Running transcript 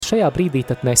šajā brīdī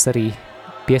tad mēs arī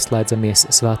pieslēdzamies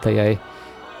svētajai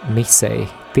misei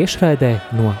tiešraidē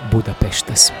no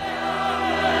Budapeštas.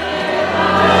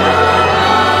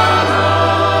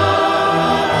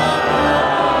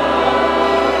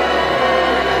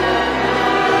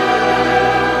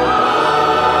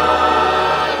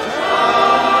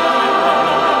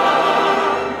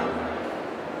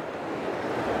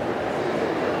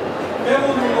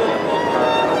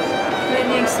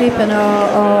 Szépen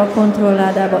a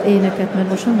kontrolládába éneket, mert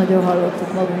most nem nagyon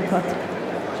hallottuk magunkat.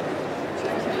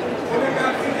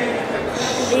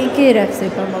 Én kérek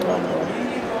szépen magamból.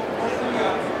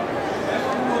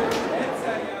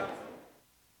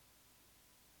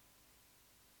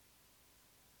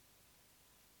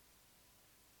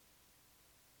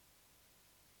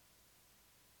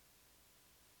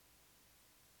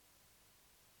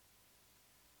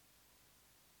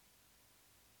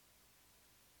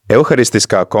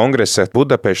 Euharistiskā kongresa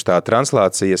Budapeštā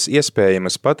translācijas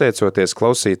iespējamas pateicoties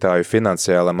klausītāju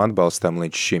finansiālam atbalstam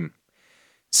līdz šim.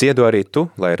 Ziedo arī tu,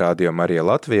 lai Radio Marija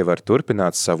Latvija var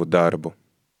turpināt savu darbu.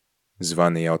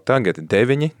 Zvani jau tagad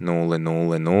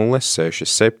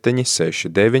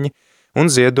 900-6769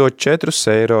 un ziedo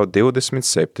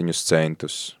 4,27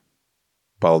 €.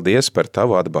 Paldies par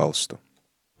tavu atbalstu!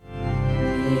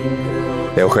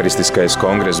 Euharistiskais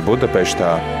kongress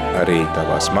Budapeštā arī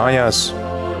tavās mājās,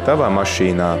 tavā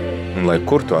mašīnā un lai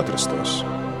kur tu atrastos.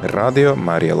 Radio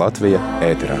Marija Latvija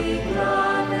ēterā.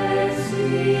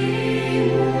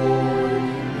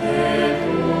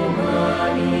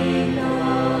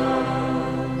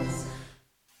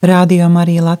 Radio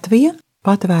Marija Latvija –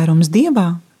 patvērums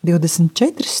Dievā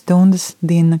 24 stundas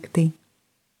diennaktī.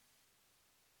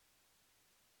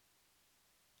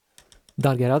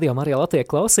 Dārgie Radio Marija Latvija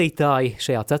klausītāji,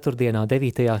 šajā ceturtdienā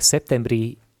 9.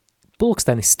 septembrī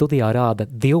pulkstenis studijā rāda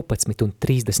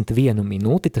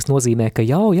 12:31. Tas nozīmē, ka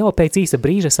jau pēc īsa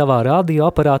brīža savā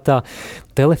radioaparātā,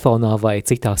 telefonā vai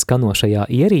citā skanošajā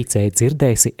ierīcē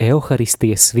dzirdēsi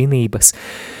Euharistijas svinības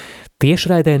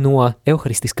tiešraidē no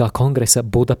Euharistiskā kongresa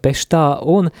Budapeštā,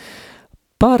 un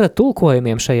par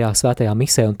tulkojumiem šajā svētajā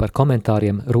misē un par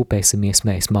komentāriem rūpēsimies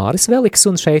mēs Māris Veliks,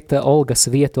 un šeit Olgas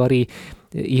vietu arī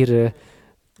ir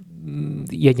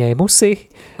ieņēmusi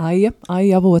Aija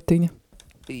Avotiņa.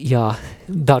 Jā,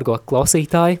 dargo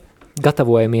klausītāji,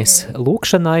 gatavojamies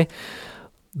lūkšanai.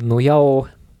 Nu jau,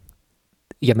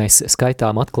 ja mēs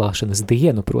skaitām atklāšanas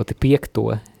dienu, proti 5.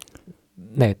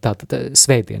 Tātad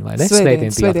svētdien, vai ne?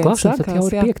 Svētdien bija atklāšana, tad jau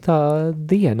ir 5.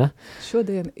 diena.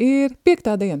 Šodien ir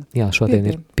 5. diena. Jā, šodien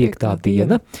ir 5.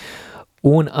 diena.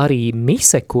 Un arī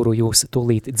mise, kuru jūs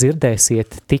tūlīt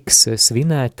dzirdēsiet, tiks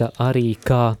svinēta arī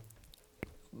kā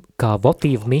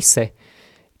votīva mise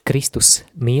Kristus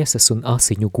miesas un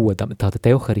asiņu godam, tātad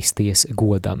Euharistijas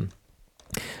godam.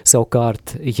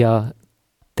 Savukārt, ja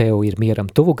tev ir mieram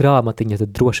tuvu grāmatiņa,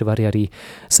 tad droši vari arī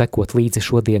sekot līdzi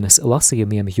šodienas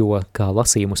lasījumiem, jo kā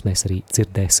lasījumus mēs arī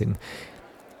dzirdēsim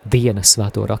dienas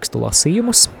svēto rakstu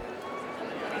lasījumus.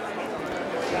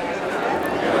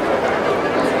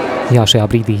 Jā, šajā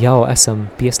brīdī jau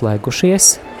esam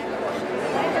pieslēgušies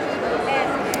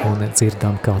un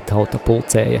dzirdam, kā tauta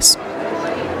pulcējas.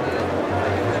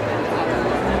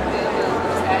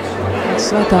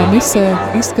 Svētā misē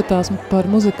izskatās par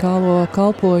muzikālo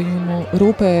kalpojumu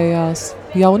rūpējās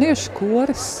jauniešu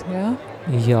koris, jā?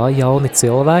 Jā, jauni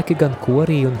cilvēki, gan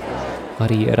korī, un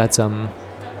arī redzam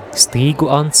stīgu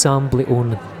ansambli,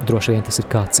 un droši vien tas ir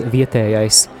kāds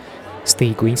vietējais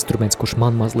stīgu instruments, kurš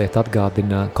man mazliet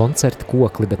atgādina koncertu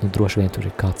kokli, bet droši vien tur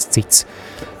ir kāds cits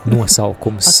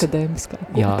nosaukums. Akadēmiskā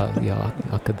kokli. Jā,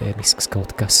 akadēmisks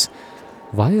kaut kas,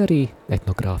 vai arī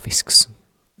etnogrāfisks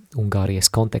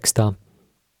Ungārijas kontekstā.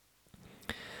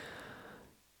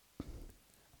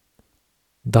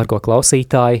 Dargo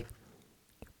klausītāji,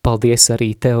 paldies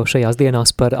arī tev šajās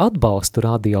dienās par atbalstu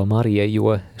Radio Marijai,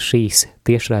 jo šīs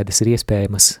tiešraides ir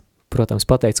iespējamas, protams,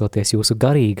 pateicoties jūsu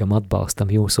garīgam atbalstam,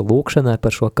 jūsu lūkšanai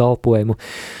par šo kalpojumu,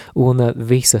 un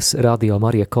visas Radio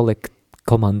Marija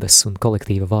komandas un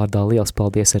kolektīva vārdā liels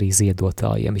paldies arī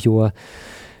ziedotājiem, jo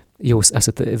jūs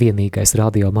esat vienīgais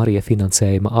Radio Marija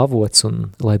finansējuma avots,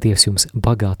 un lai Dievs jums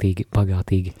bagātīgi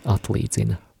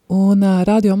atlīdzina. Un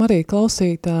Radio Marija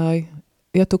klausītāji,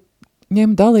 ja tu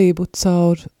ņem dalību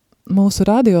caur mūsu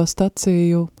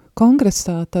radiostaciju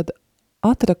kongresā, tad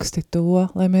atraksti to,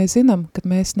 lai mēs zinām, ka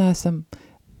mēs neesam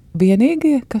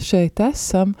vienīgie, kas šeit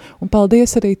esam, un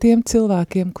paldies arī tiem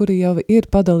cilvēkiem, kuri jau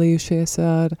ir padalījušies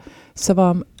ar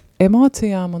savām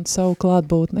emocijām un savu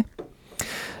klātbūtni.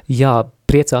 Jā,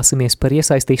 priecāsimies par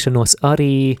iesaistīšanos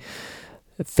arī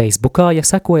Facebookā, ja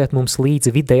sekojat mums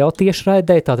līdzi video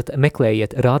tiešraidē, tātad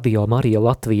meklējiet Radio Marija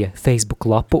Latvija Facebook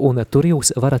lapu, un tur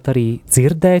jūs varat arī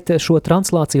dzirdēt šo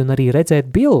translāciju un arī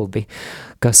redzēt bildi,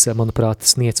 kas, manuprāt,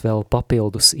 sniedz vēl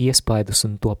papildus iespaidus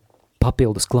un to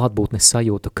papildus klātbūtnes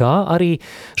sajūtu, kā arī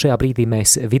šajā brīdī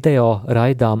mēs video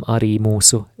raidām arī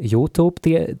mūsu YouTube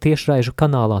tiešraižu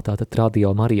kanālā, tātad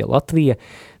Radio Marija Latvija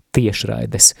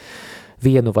tiešraides.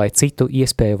 Vienu vai citu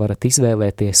iespēju varat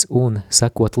izvēlēties un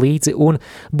sekot līdzi, un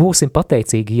būsim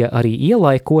pateicīgi, ja arī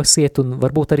ielaikosiet un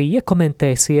varbūt arī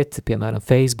iekomentēsiet, piemēram,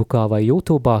 Facebookā vai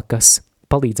YouTube'ā, kas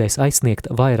palīdzēs aizsniegt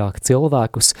vairāk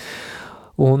cilvēkus.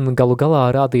 Un galu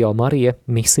galā Radio Marija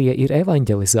misija ir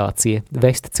evanģelizācija,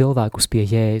 vest cilvēkus pie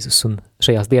Jēzus, un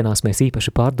šajās dienās mēs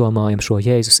īpaši pārdomājam šo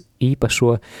Jēzus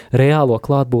īpašo reālo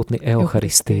klātbūtni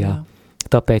Euharistijā.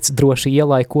 Tāpēc droši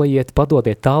ielaikojiet,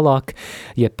 padodiet tālāk,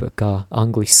 jeb kā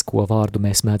anglisko vārdu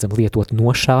mēs mēdzam lietot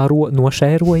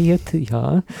nošērojiet,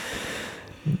 jā,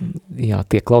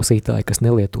 tie klausītāji, kas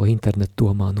nelieto internetu,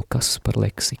 domā, nu kas par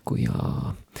leksiku,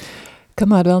 jā.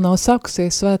 Kamēr vēl nav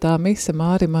sākusies svētā mise,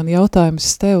 Māri, man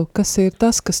jautājums tev, kas ir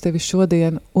tas, kas tevi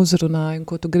šodien uzrunāja un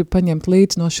ko tu gribi paņemt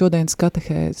līdzi no šodienas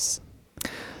katehēzes?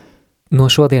 No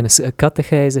šodienas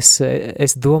katehēzes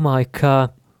es domāju, ka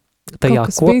tajā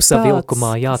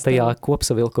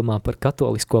kopsavilkumā par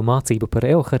katolisko mācību par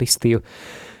Euharistiju,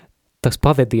 tas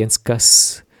pavediens,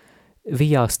 kas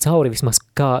vijās cauri vismaz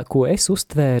ko es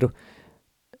uztvēru,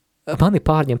 mani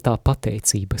pārņem tā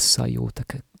pateicības sajūta,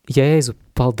 ka Jēzu,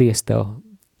 paldies tev,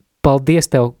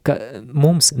 ka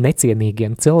mums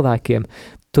necienīgiem cilvēkiem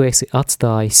tu esi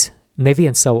atstājis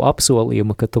nevien savu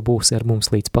apsolījumu, ka tu būsi ar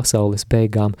mums līdz pasaules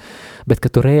beigām, bet ka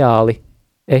tu reāli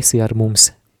esi ar mums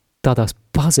tādās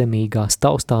pazemīgās,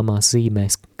 taustāmās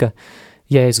zīmēs, ka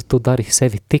Jēzu, tu dari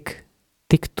sevi tik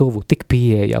tuvu, tik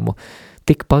pieejamu,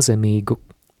 tik pazemīgu,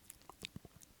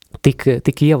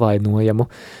 tik ievainojamu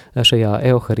šajā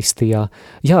Euharistijā.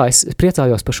 Jā, es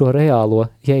priecājos par šo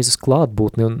reālo Jēzus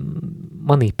klātbūtni, un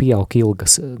manī pieaug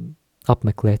ilgas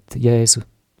apmeklēt Jēzu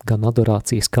gan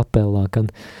adorācijas kapelā, gan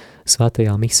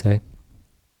svētajā misē.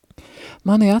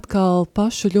 Mani atkal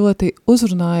pašu ļoti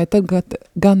uzrunāja tagad,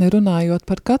 gan runājot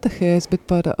par katehēzi, bet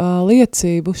par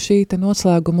liecību šī te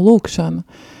noslēguma lūkšana,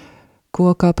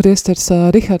 ko kā priesteris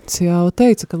Rihards jau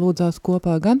teica, ka lūdzās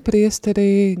kopā gan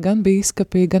priesteri, gan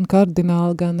bīskapi, gan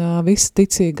kardināli, gan visa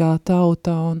ticīgā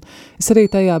tauta, un es arī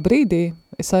tajā brīdī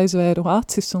aizvēru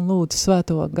acis un lūdzu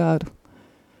svēto garu.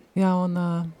 Jā, un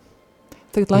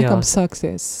tagad laikam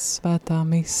sāksies svētā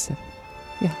mise.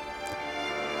 Jā.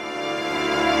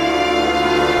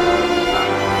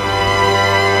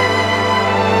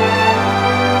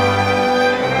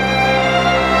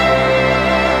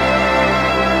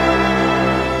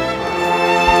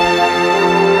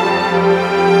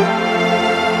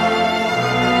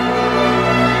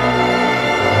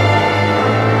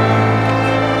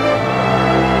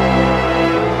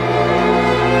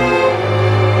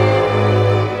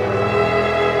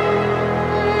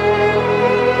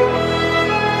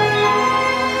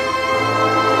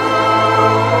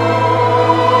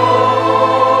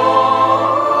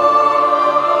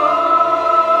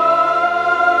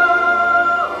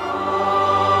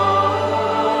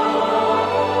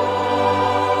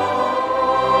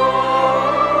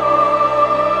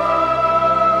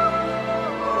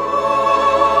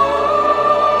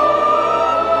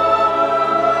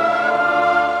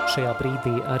 Šajā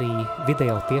brīdī arī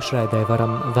video tiešraidē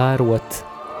varam vērot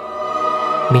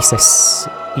mises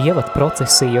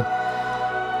ievadprocesiju.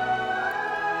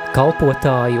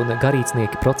 Kalpotāji un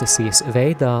garīdznieki procesijas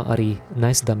veidā arī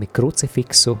nesdami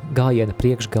krucifiksu gājiena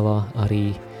priekšgalā, arī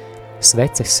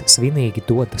sveces svinīgi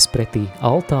dodas pretī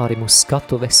altārim uz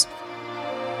skatuves.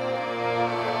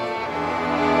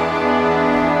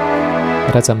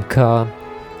 Redzam, ka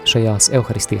šajās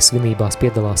Euharistijas svinībās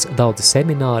piedalās daudzi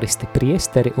semināristi,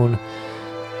 priesteri, un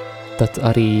tad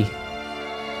arī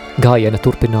gājiena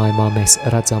turpinājumā mēs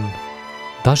redzam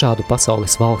dažādu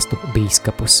pasaules valstu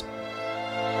bīskapus.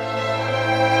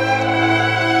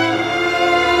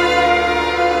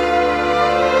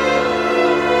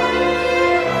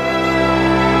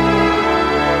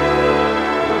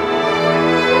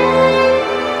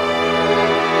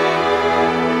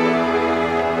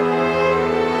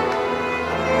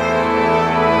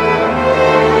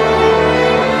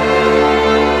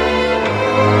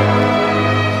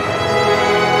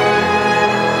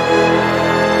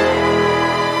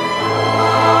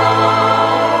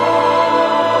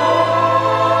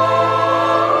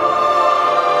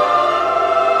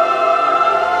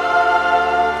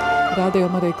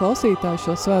 arī klausītāji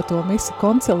šo svēto misi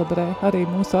koncelebrē arī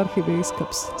mūsu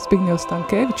arhibīskaps Zbigņevs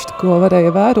Stankēvičs, ko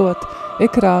varēja vērot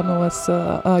ekrānos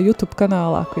YouTube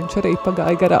kanālā, ka viņš arī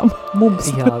pagāja garām mums.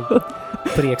 Jā,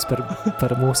 prieks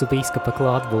par mūsu bīskapa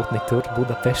klātbūtni tur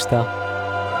Budapeštā.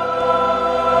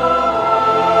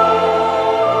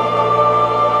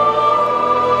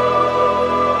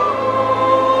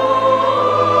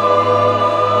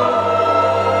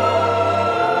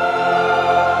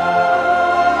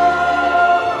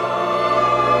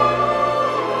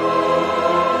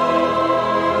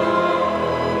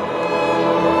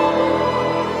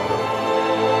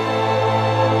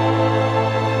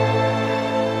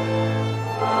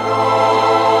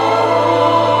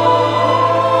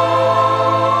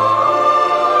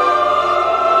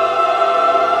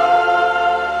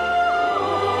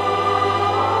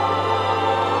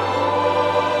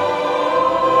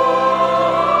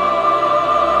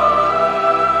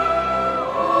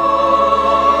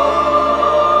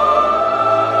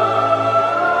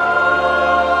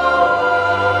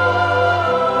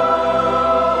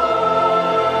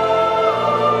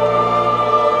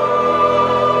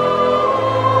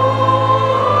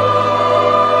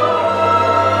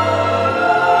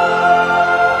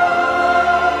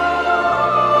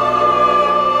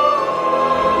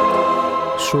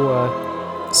 Šo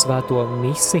svēto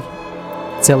misi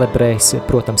celebrēs,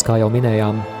 protams, kā jau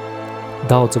minējām,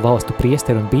 daudzu valstu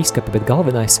priesteri un bīskapi, bet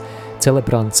galvenais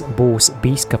celebrants būs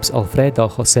bīskaps Alfredo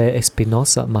José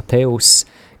Espinosa Mateus,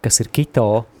 kas ir Quito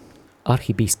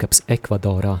arhibīskaps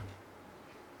Ekvadorā.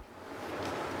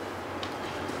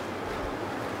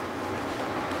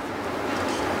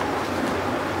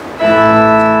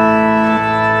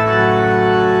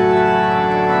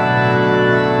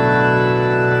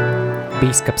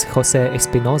 Bīskaps José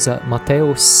Espinosa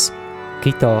Mateus,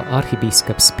 Quito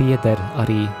arhibīskaps, pieder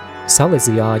arī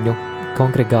Salesiāņu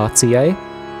kongregācijai,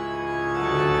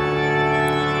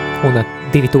 un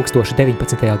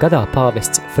 2019. gadā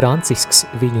pāvests Francisks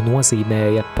viņu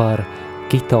nozīmēja par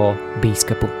Quito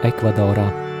bīskapu Ekvadorā.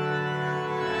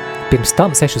 Pirms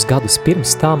tam, 6 gadus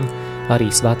pirms tam, arī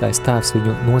svētais tēvs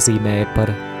viņu nozīmēja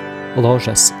par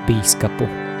Ložas bīskapu.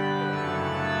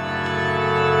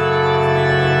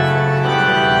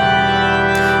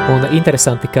 Un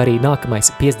interesanti, ka arī nākamais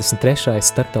 53.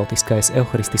 starptautiskais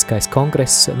euharistiskais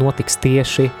kongress notiks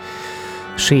tieši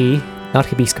šī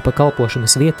arhibīskapa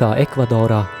kalpošanas vietā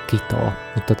Ekvadorā, Quito.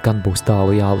 Un tad gan būs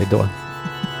tālu jālido.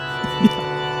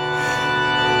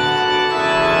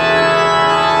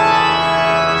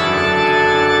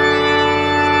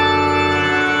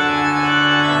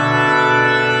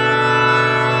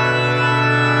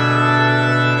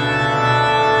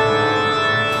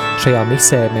 Šajā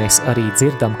misē mēs arī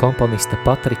dzirdam komponista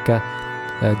Patrika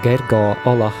Gergo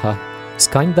Olaha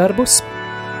skaņdarbus.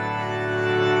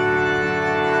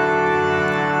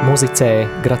 Muzicē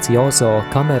Gracioso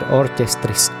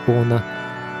kamerorķestris un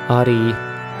arī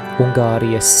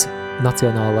Ungārijas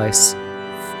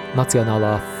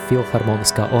Nacionālā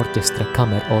filharmoniskā orķestra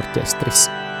kamerorķestris.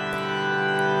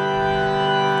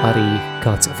 Arī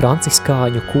kāds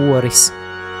franciskāņu koris,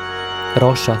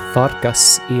 Roša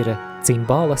Farkas ir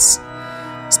cimbālas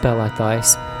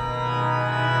spēlētājs.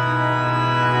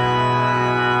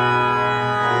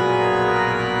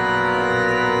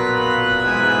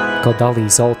 Kodalī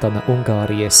Zoltana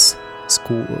Ungārijas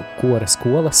kora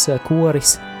skolas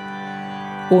koris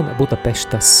un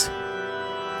Budapeštas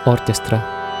orķestra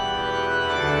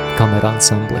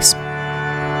kameransamblis.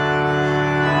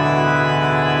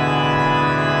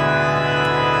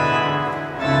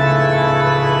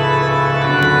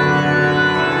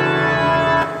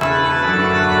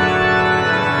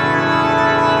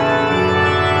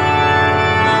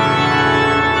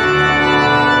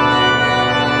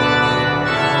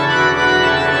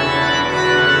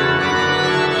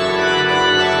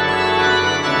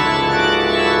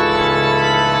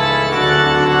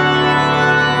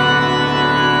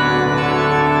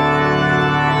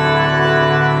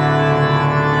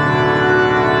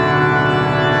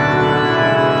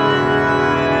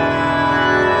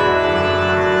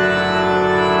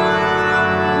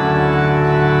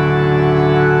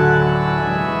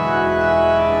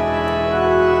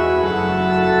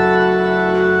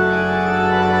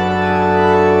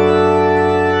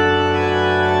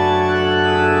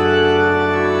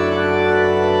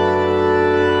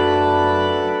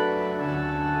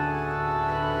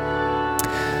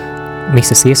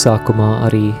 Mises iesākumā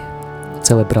arī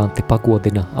celebranti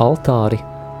pagodina altāri.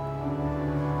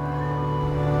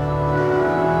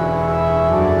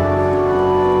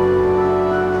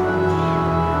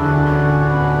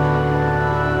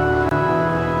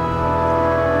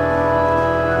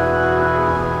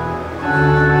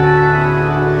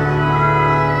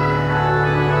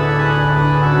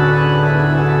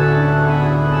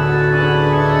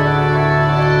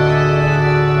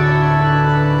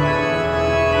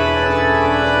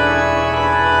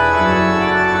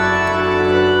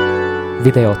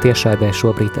 Video tiešraidē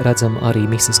šobrīd redzam arī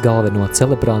mises galveno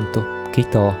celebrantu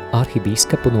Kito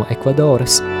arhibīskapu no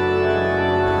Ekvadoras.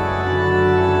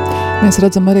 Mēs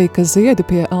redzam arī, ka ziedi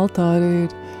pie altāra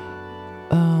ir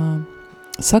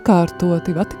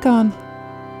sakārtoti Vatikāna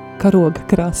karoga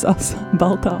krāsās,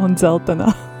 baltā un dzeltenā.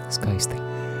 Skaisti.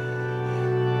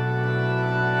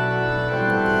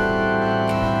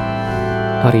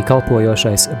 Arī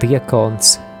kalpojošais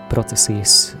diakons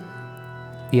procesijas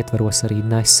ietvaros arī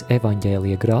nes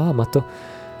evaņģēlija grāmatu,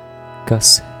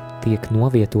 kas tiek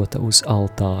novietota uz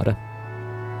altāra.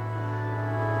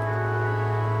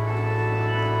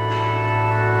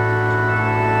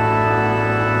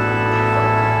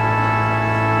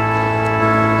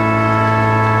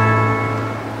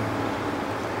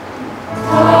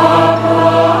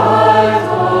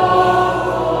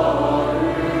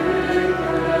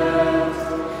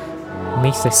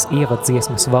 Mises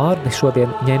ievaddziesmas vārdi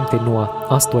šodien ņemti no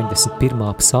 81.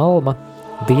 psalma.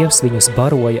 Dievs viņus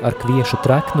baroja ar kviešu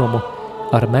treknumu,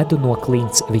 ar medu no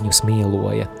klints viņus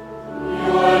mieloja.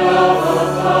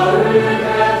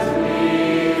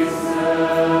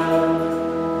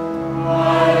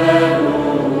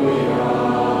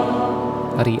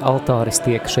 Arī altāris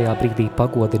tiek šajā brīdī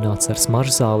pagodināts ar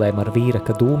smaržzālēm, ar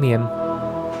vīraka dūmiem.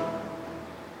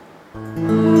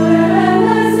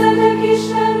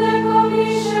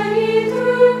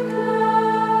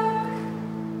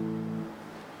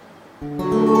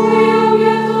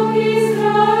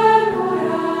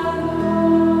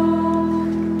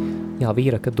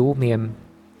 Vīraka dūmiem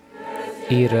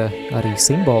ir arī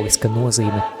simboliska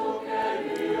nozīme.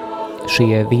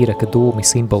 Šie vīraka dūmi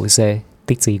simbolizē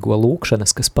ticīgo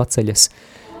lūkšanas, kas paceļas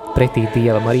pretī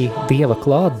Dievam, arī Dieva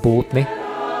klātbūtni,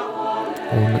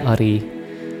 un arī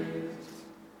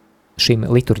šim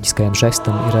liturģiskajam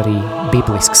žestam ir arī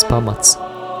biblisks pamats.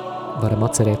 Varam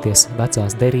atcerēties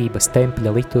vecās derības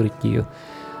tempļa liturģiju,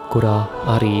 kurā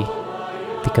arī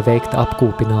tika veikta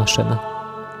apkūpināšana.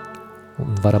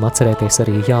 Un varam atcerēties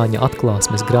arī Jāņa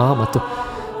atklāsmes grāmatu,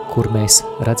 kur mēs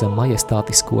redzam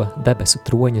majestātisko debesu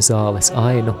troņa zāles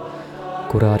ainu,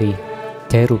 kurā arī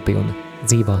ķerubi un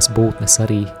dzīvās būtnes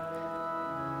arī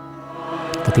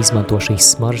tad izmanto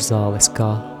šīs smaržzāles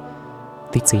kā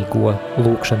ticīgo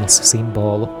lūkšanas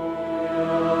simbolu.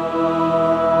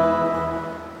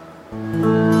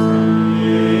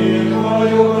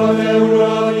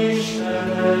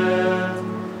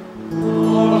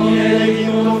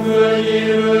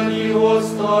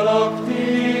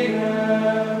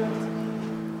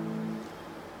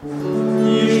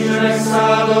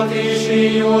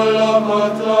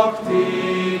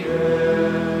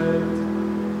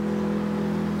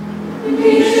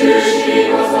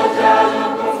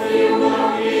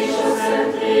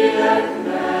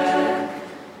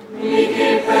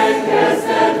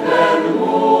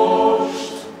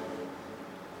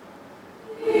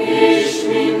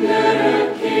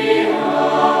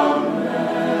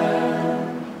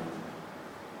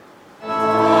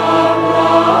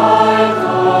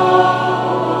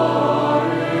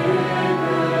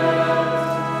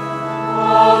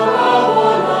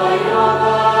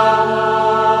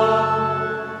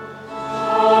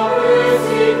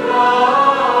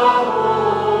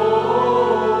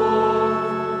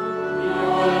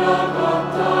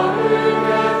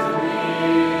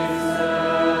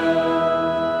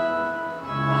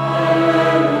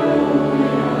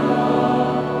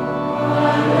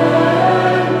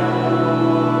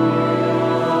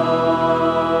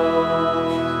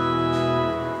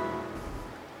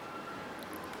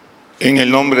 En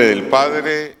el nombre del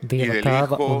Padre, y Dieva del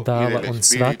Tēva Hijo, un y Dēla del un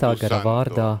Svētā Espíritu gara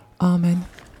vārdā. Santo. Āmen.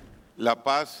 La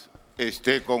paz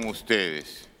esté con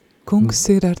ustedes. Kungs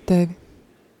ir ar tevi.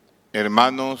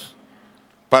 Hermanos,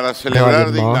 para celebrar Brāļi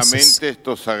un dignamente māsas,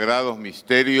 estos sagrados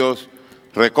misterios,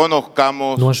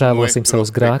 reconozcamos nožēlosim nuestros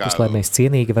savus grēkus, lai pecados. mēs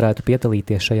cienīgi varētu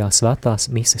piedalīties šajā svētās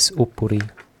mises upurī.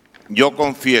 Yo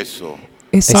confieso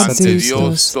Es ante atzīstos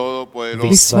Dios Todopoderoso,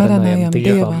 visvarenajam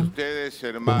Dievam ustedes, un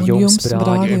hermanos, jums, brāļi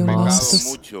brāļi un un pecado māsas,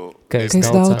 mucho ka de es ka es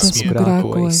daudz daudz esmu esmu grēkojis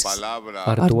grēkojis palabra,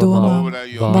 ar ar domām,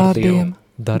 domām, vārdiem,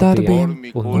 darbiem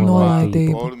darbiem un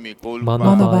nolaidību. por mi culpa, Mana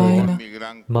Mana por vaina, mi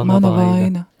gran Mana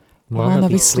vaina, mana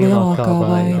vislielākā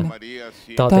vaina.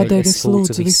 Tādēļ es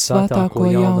lūdzu visvētāko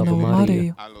jaunavu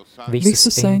Mariju,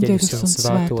 visus eņģeļus un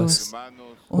svētos,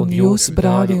 un jūs,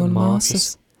 brāļi un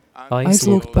māsas,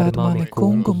 aizlūgt par mani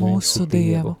Kungu mūsu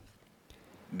Dievu.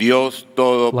 Dios lai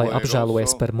Todopoderoso,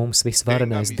 apžēlojies par mums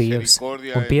visvarenais Dievs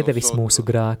un piedevis mūsu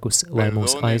grēkus, lai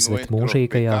mūs perdone aizved nuestros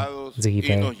mūžīgajā pecados y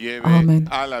dzīvē. nos lleve Amén.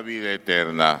 a la vida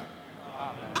eterna.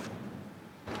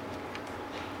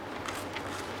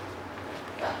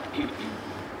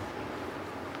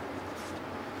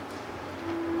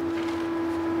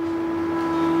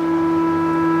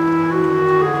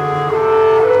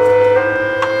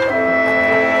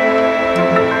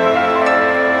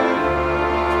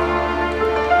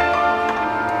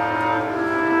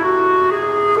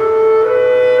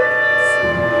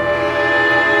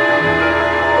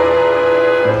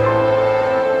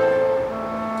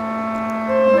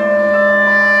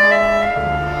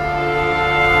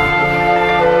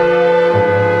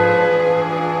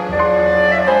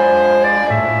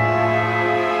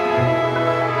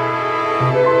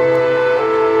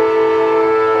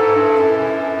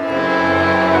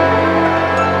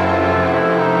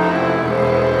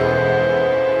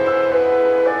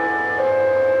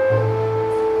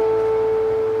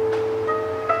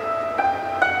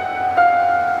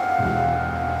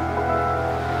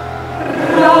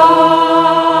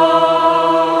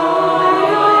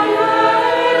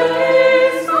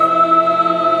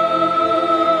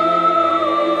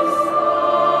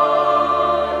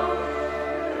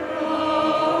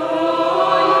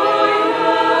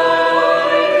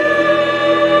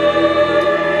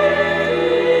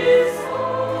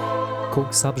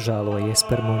 Kungs, apžēlojies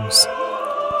par mums!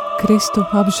 Kristu,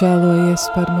 apžēlojies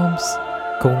par mums!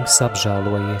 Kungs,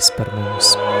 apžēlojies par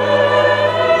mums!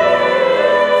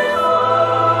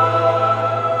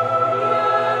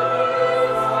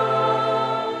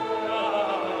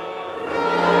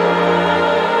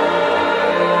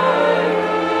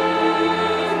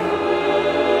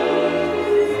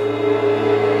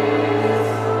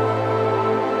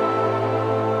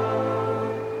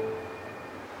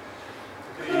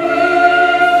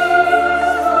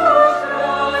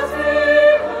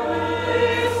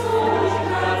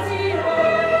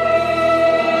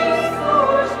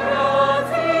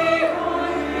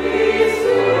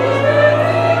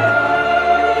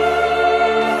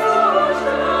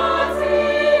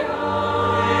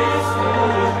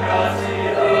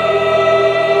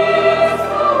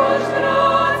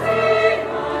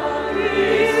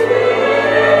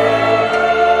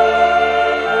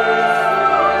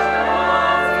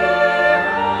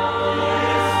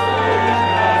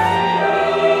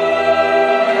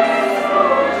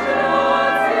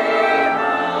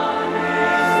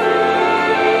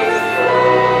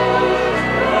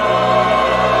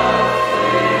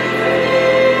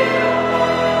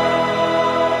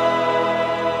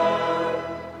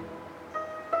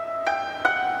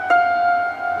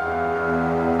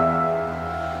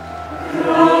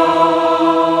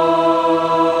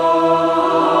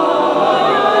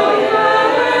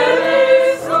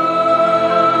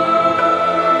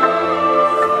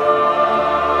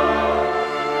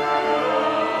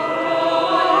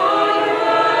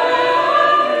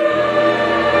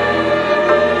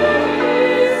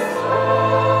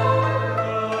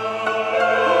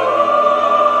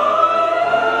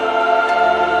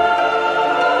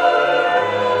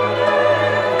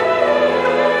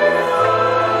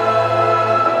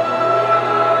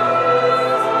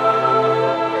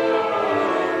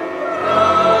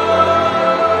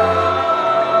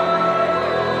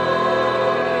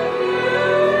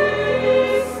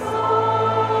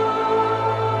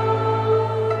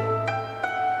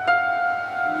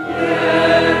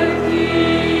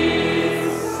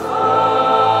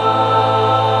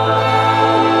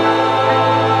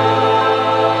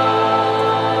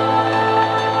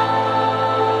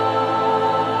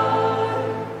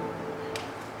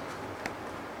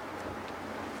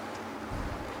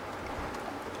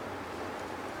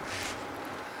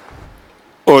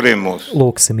 Oremos.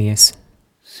 Lūksimies!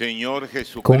 Señor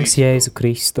Kungs Jesucristo, Jēzu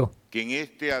Kristu, que en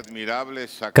este admirable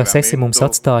kas esi mums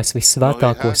sacramento atstājis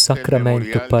visvētāko nos dejaste sakramentu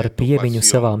memorial par de tu pieviņu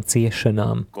pasión, savām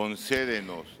ciešanām,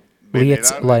 concédenos liec,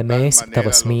 venerar lai de tal mēs manera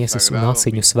tavas los miesas un sagrados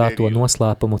asiņu svēto misterios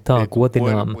noslēpumu tā de tu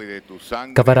godinām, cuerpo y de tu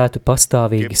sangre, ka varētu que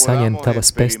pastāvīgi saņemt podamos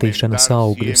tavas pestīšanas experimentar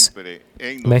augļus. siempre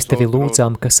en Mēs tevi nosotros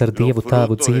lūdzām, kas ar los Dievu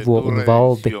Tēvu frutos de dzīvo tu un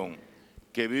valdi, redención,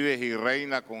 que vives y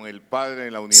reina con el Padre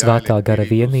en la unidad Svētā del gara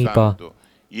Espíritu vienībā, Santo,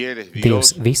 y eres Dievs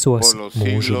Dios visos por los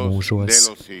mūžu siglos de mūžos.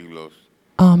 los siglos.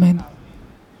 Āmen.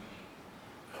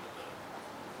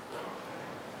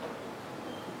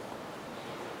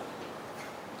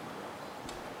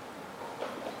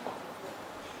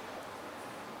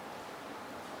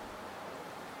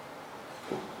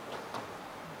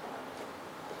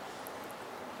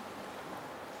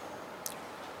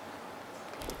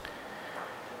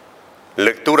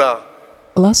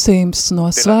 Lasījums no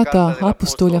svētā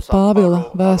apustuļa Pāvila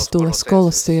vēstules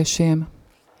kolosiešiem.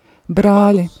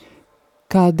 Brāļi,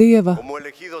 kā Dieva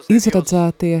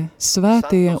izradzētie,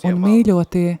 svētie un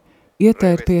mīļotie,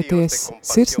 ietērpieties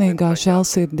sirsnīgā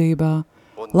žēlsirdībā,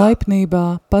 laipnībā,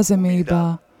 pazemībā,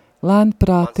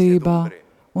 lēnprātībā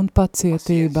un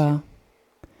pacietībā.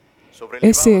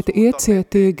 Esiet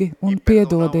iecietīgi un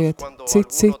piedodiet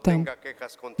cits citam,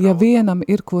 ja vienam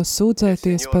ir ko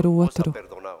sūdzēties par otru.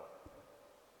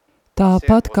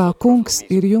 Tāpat kā Kungs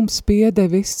ir jums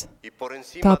piedevis,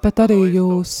 tāpat arī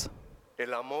jūs.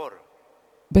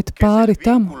 Bet pāri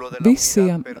tam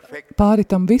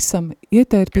visam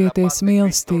ietērpieties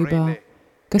mīlestībā,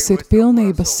 kas ir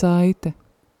pilnības saite,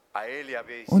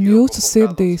 un jūsu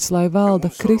sirdīs, lai valda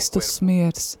Kristus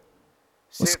miers,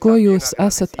 uz ko jūs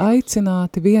esat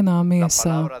aicināti vienā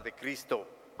miesā.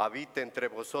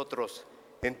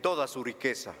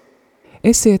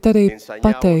 Esiet arī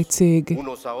pateicīgi.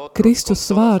 Kristus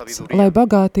vārds, lai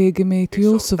bagātīgi mīt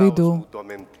jūsu vidū.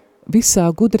 Visā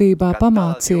gudrībā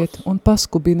pamāciet un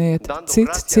paskubiniet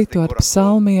cits citu ar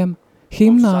psalmiem,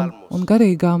 himnām un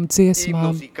garīgām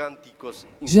dziesmām.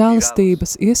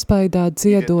 Žēlastības iespaidā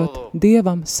dziedot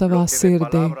Dievam savā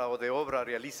sirdī.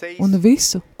 Un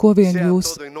visu, ko vien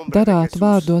jūs darāt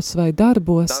vārdos vai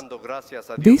darbos,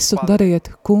 visu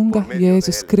dariet Kunga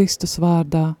Jēzus Kristus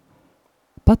vārdā,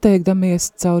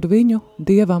 pateikdamies caur viņu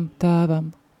Dievam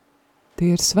Tēvam.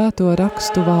 Tie ir svēto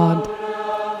rakstu vārdi.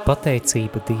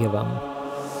 Pateicība Dievam.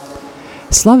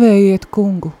 Slavējiet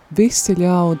kungu, visi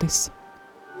ļaudis.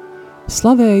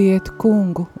 Slavējiet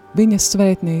kungu viņa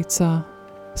svētnīcā.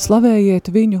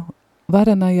 Slavējiet viņu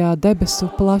varenajā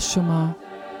debesu plašumā.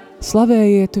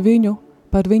 Slavējiet viņu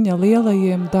par viņa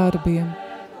lielajiem darbiem.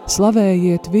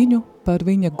 Slavējiet viņu par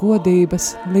viņa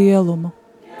godības lielumu.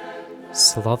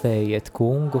 Slavējiet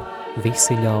kungu,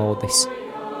 visi ļaudis.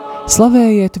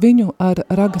 Slavējiet viņu ar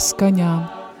ragas skaņām.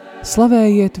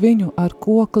 Slavējiet viņu ar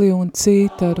kokli un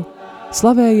cītaru.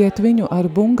 Slavējiet viņu ar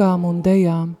bungām un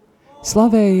dejām.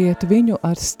 Slavējiet viņu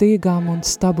ar stīgām un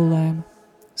stabulēm.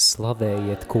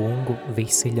 Slavējiet kungu,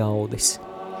 visi ļaudis.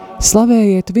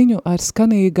 Slavējiet viņu ar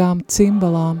skanīgām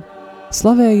cimbalām.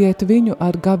 Slavējiet viņu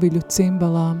ar gaviļu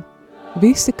cimbalām.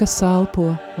 Visi, kas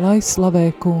elpo, lai slavē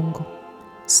kungu.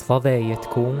 Slavējiet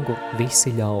kungu,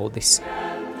 visi ļaudis.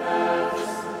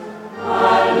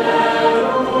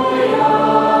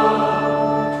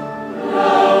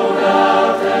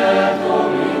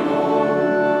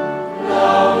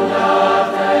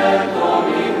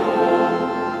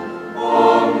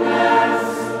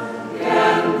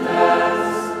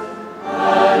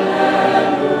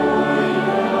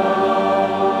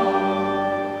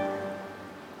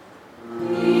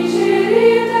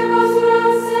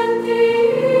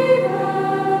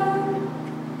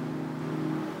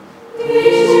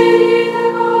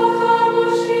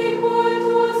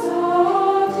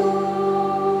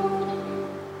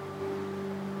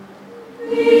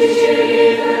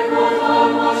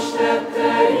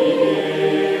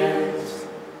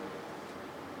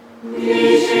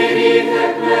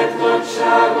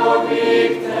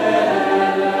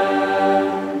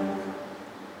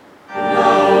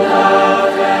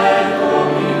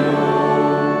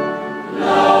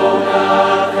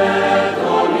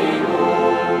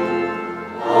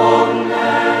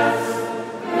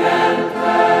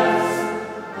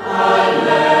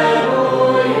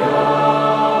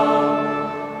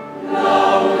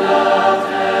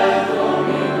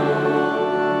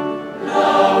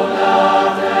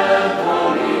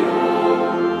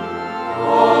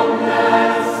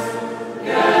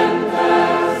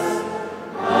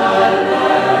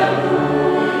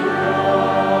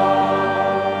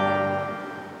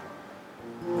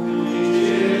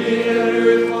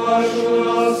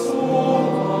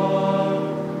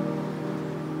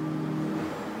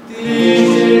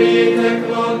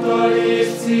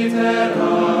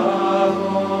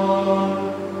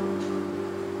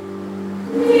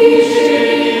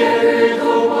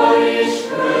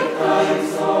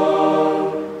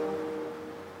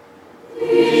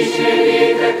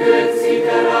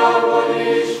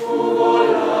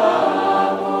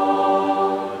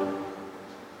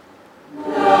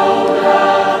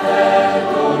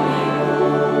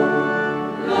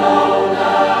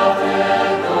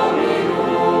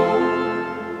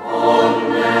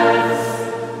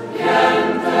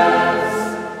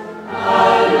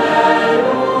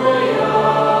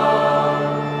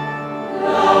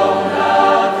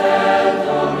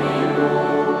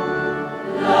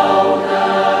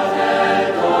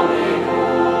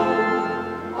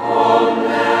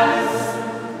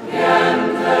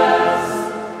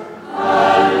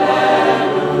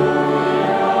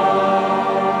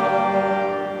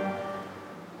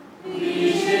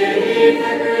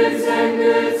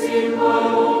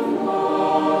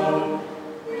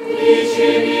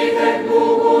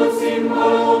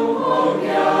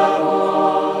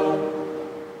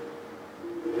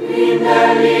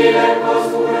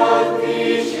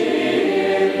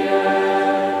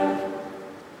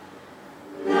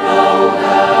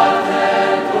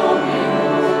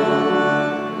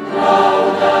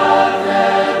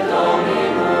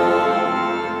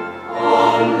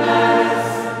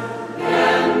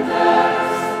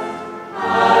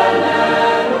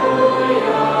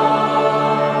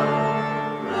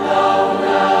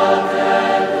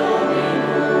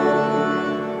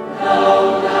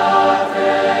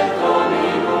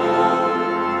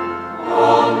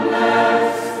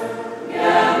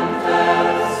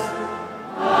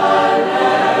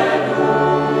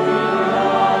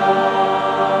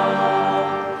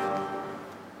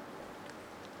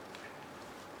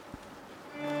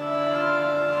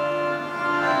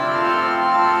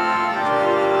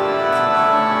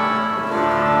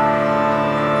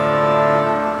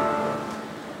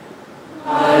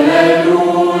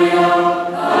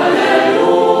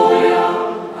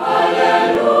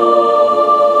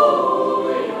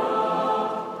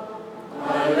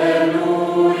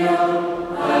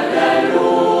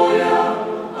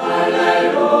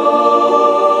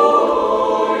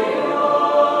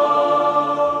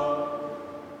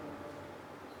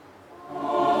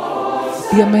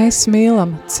 Ja mēs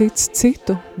mīlam cits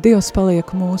citu, Dievs paliek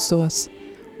mūsos,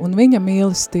 un viņa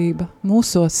mīlestība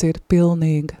mūsos ir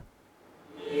pilnīga.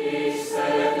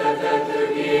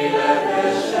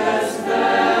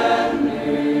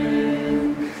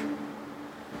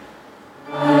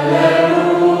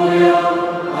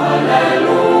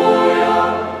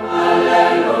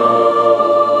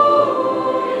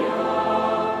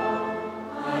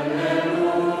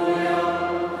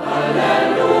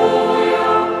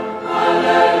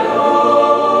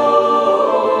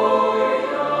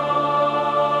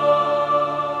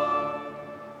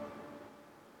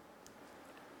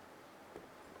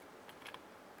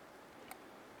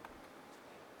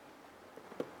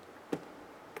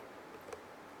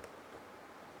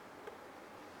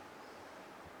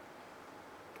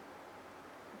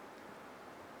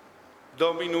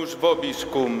 Dominus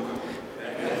vobiscum.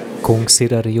 Kungs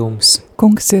ir ar jums.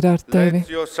 Kungs ir ar tevi.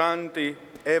 Lectio Sancti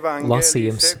Evangelii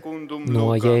Lasījums secundum no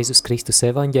Lucam. Jēzus Kristus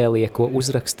evaņģēlija, ko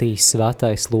uzrakstījis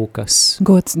svētais Lūkas.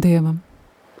 Gods Dievam.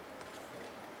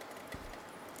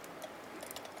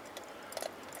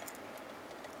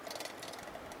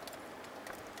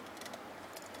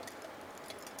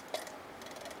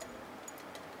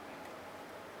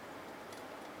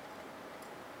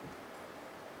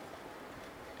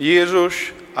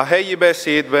 Jézus a helyi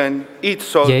beszédben így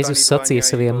szólt Jēzus sacīja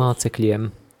saviem mācekļiem,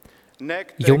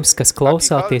 jums, kas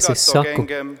klausāties, es saku,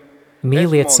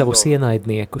 mīliet savus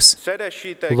ienaidniekus,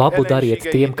 labu dariet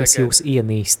tiem, kas jūs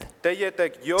ienīst,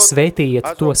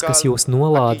 svētījiet tos, kas jūs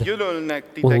nolāda,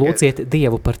 un lūdziet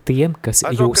Dievu par tiem, kas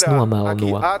jūs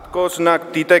nomelno.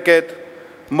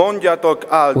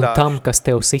 Un tam, kas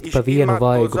tev sit pa vienu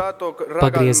vaigu,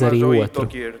 pagriez arī otru.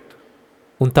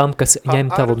 Un tam, kas ņem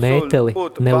tavu mēteli,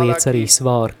 neliec arī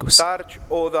svārkus.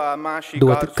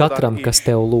 Dod katram, kas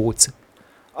tev lūdz,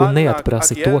 un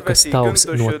neatprasi to, kas tavs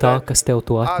no tā, kas tev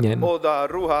to atņem.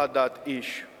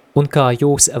 Un kā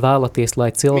jūs vēlaties,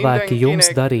 lai cilvēki jums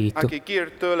darītu,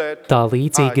 tā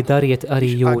līdzīgi dariet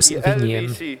arī jūs viņiem.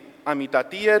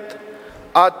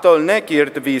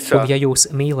 Un ja jūs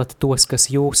mīlat tos, kas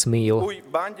jūs mīl,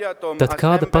 tad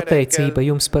kāda pateicība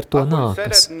jums par to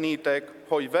nākas?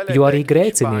 Jo arī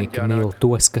grēcinieki mīl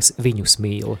tos, kas viņus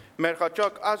mīl.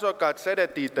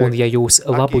 Un ja jūs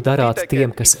labu darāt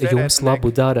tiem, kas jums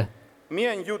labu dara,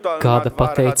 kāda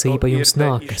pateicība jums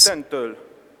nākas?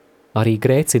 Arī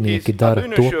grēcinieki dara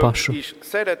to pašu.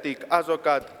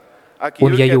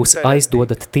 Un ja jūs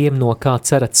aizdodat tiem, no kā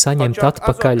cerat saņemt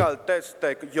atpakaļ,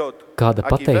 kāda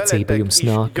pateicība jums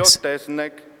nākas?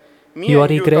 Jo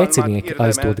arī grēcinieki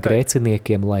aizdod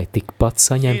grēciniekiem, lai tikpat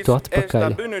saņemtu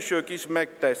atpakaļ.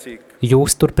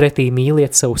 Jūs turpretī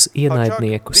mīliet savus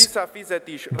ienaidniekus,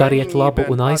 dariet labu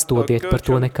un aizdodiet par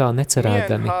to nekā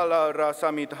necerēdami.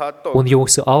 Un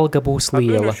jūsu alga būs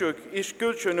liela,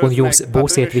 un jūs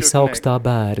būsiet visaugstā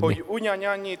bērni,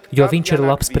 jo viņš ir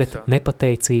labs pret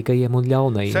nepateicīgajiem un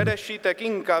ļaunajiem.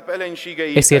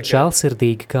 Esiet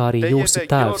žēlsirdīgi, kā arī jūsu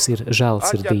tēvs ir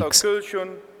žēlsirdīgs.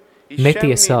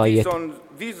 Netiesājiet,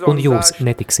 un jūs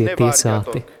netiksiet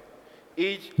tiesāti.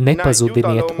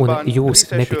 Nepazudiniet, un jūs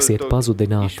netiksiet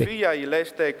pazudināti.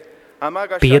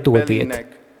 Piedodiet,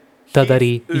 tad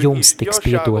arī jums tiks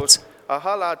piedots.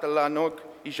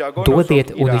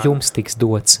 Dodiet, un jums tiks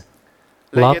dots.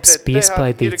 Labs,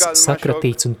 piespaidīts,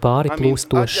 sakratīts un pāri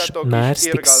plūstošs mērs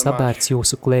tiks sabērts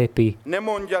jūsu klēpī,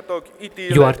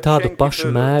 jo ar tādu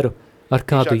pašu mēru, ar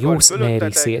kādu jūs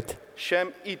mērīsiet,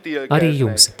 arī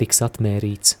jums tiks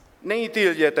atmērīts. Ne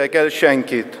ítéljetek el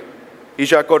senkit,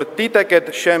 és akkor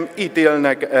titeket sem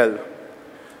ítélnek el.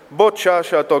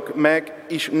 Bocsássatok meg,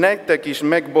 és nektek is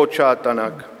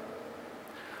megbocsátanak.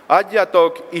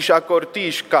 Adjatok, és akkor ti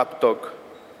is kaptok.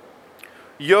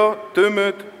 Jó,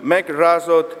 tömött,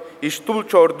 megrázott, és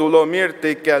túlcsorduló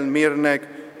mértékkel mérnek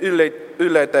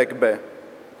ületekbe.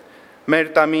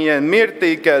 Mert amilyen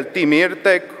mértékkel ti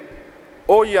mértek,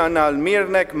 olyannal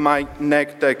mérnek majd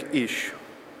nektek is.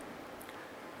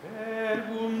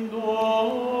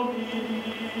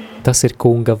 Tas ir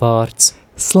kunga vārds.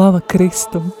 Slava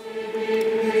Kristum!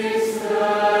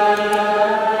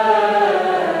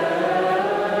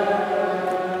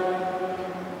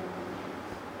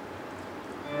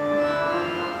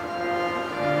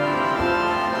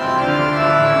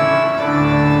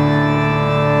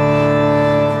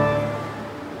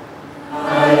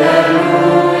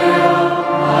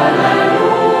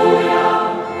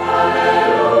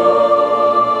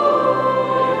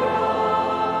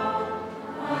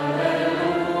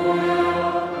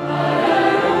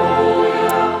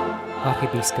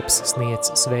 Arhibīskaps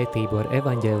sniedz svētību ar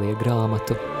evaņģēlija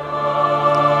grāmatu.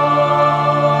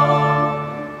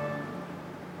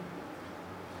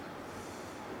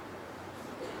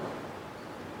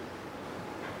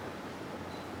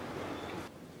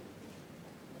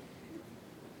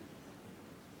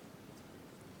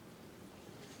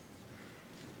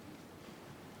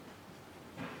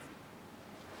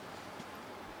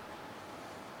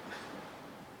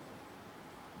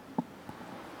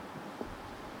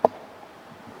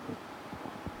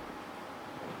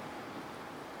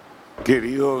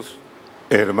 Queridos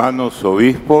hermanos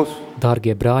obispos,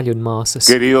 dārgie brāļi un māsas,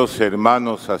 queridos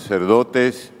hermanos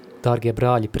sacerdotes, dārgie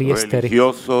brāļi priesteri,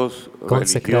 religiosos,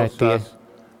 konsekrētie, religiosas,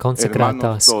 hermanos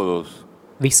konsekrētās, todos.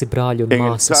 visi brāļi un En el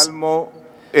māsas. Salmo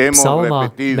hemos Psalmā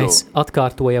repetido, mēs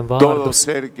atkārtojam todo vārdus,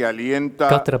 ser que alienta,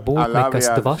 katra būtne, alabe kas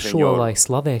al dvašo, Señor. lai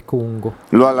slavē kungu.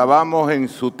 Lo alabamos en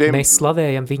su templo, Mēs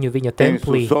slavējam viņu viņa en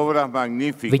templī, sus obras viņa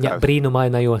magníficas.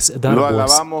 brīnumainajos Lo darbos.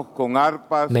 alabamos con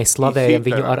arpas Mēs y slavējam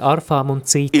viņu ar cítaras. arfām un Y lo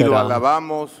cītarām.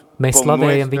 alabamos Mēs con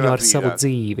slavējam viņu ar nuestras savu vidas.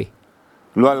 dzīvi.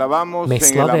 Lo alabamos Mēs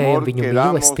en el slavējam amor viņu que damos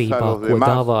a mīlestībā, los ko demás.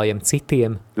 dāvājam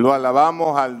citiem. Lo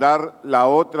alabamos al dar la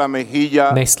otra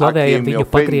mejilla Mēs a slavējam quien me viņu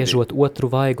ofende. pagriežot otru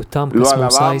vaigu tam, Lo kas mūs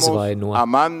alabamos aizvaino.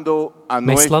 amando a Mēs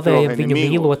nuestros slavējam viņu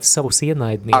enemigos, mīlot savus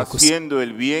ienaidniekus, haciendo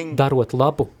el bien, darot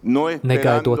labu, no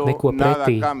negaidot esperando neko nada a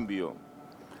pretī. cambio.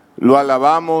 Lo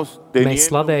alabamos teniendo Mēs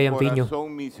slavējam un viņu,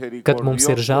 corazón kad mums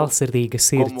ir misericordioso žēlsirdīga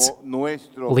sirds, como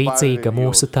nuestro līdzīga Padre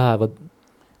mūsu Dios.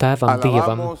 tēvam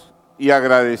Dievam. Alabamos y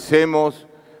agradecemos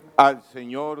al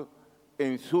Señor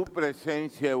en su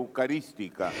presencia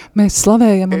eucarística. Mēs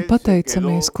slavējam un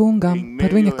pateicamies kungam par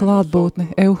viņa klātbūtni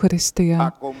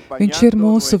Euharistijā. Viņš ir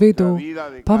mūsu vidū,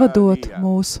 pavadot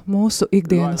mūsu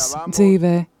ikdienas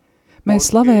dzīvē.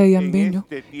 Mēs slavējam viņu,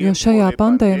 jo šajā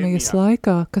pandēmijas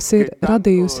laikā, kas ir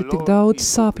radījusi tik daudz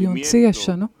sāpju un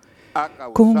ciešanu,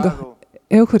 kunga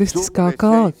Euharistiskā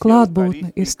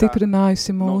klātbūtne ir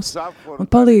stiprinājusi mūs un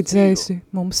palīdzējusi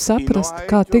mums saprast,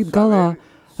 kā tikt galā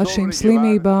ar šīm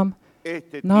slimībām,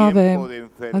 nāvēm,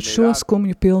 ar šo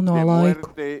skumju pilno laiku.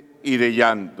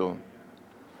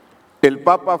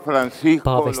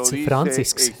 Pāvests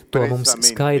Francisks to mums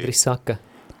skaidri saka,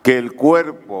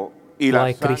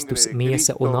 lai Kristus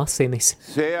miesa un asinis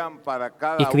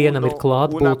ikvienam ir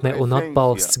klātbūtne un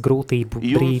atbalsts grūtību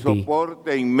brīdī,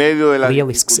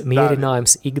 lielisks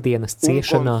mierinājums ikdienas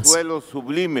ciešanās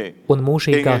un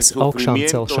mūžīgās augšām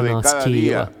celšanās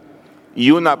ķīla. Y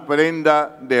una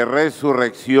prenda de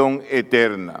resurrección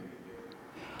eterna.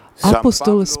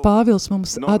 Apostolis Pāvils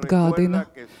mums atgādina,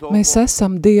 mēs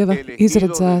esam Dieva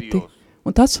izredzēti,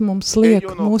 un tas mums liek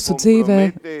mūsu dzīvē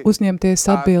uzņemties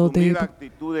atbildību,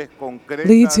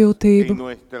 līdzjūtību,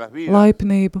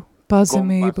 laipnību,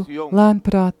 pazemību,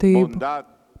 lēnprātību,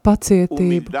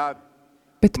 pacietību,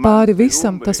 bet pāri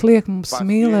visam tas liek mums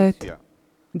mīlēt,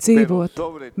 dzīvot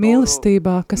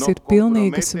mīlestībā, kas ir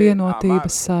pilnīgas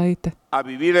vienotības saite. A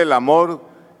vivir el amor,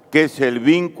 que es el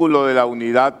vínculo de la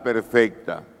unidad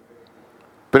perfecta.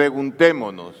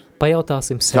 Preguntémonos,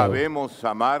 Pajautāsim sev, ¿sabemos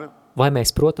amar? vai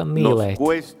mēs protam ¿Nos mīlēt,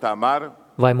 cuesta amar?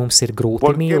 vai mums ir grūti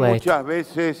 ¿Por qué mīlēt, muchas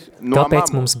veces no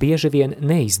kāpēc amamos? mums bieži vien ¿Qué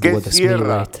neizdodas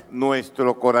cierra mīlēt,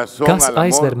 nuestro corazón kas al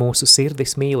aizver amor? mūsu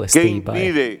sirdis ¿Qué mīlestībai,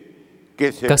 impide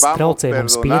que kas sepamos traucē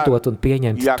mums perdonar piedot un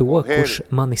pieņemt y to, acoger kurš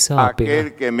mani a sāpina?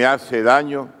 aquel que me hace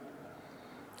daño?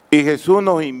 Y Jesús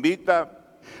nos invita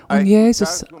a Un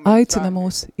Jēzus escuchar su aicina mensaje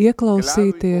mūs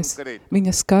ieklausīties claro y concreto.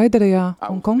 viņa skaidrajā A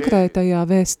un ustedes, konkrētajā A los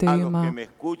vēstījumā. que me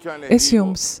escuchan les Es digo,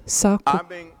 jums saku,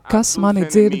 amen a kas sus mani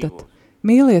dzirdat, enemigos,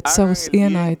 mīliet hagan savus el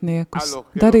bien ienaidniekus, a los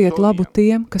que dariet los labu odian,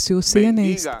 tiem, kas jūs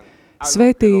ienīst, bendigan a los que los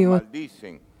svētījot,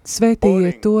 maldicen,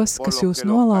 svētījiet oren tos, por kas los jūs que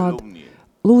los nolāda, calumnien.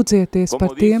 lūdzieties par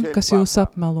Como tiem, dice el kas jūs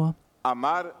Papa, apmelo.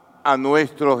 Amar a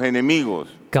nuestros enemigos.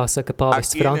 Kā saka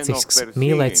pāvests Francisks,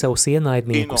 mīlēt savus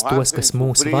ienaidniekus, tos, kas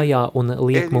mūs vajā un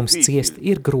liek mums ciest,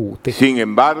 ir grūti. Sin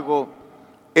embargo,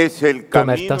 es el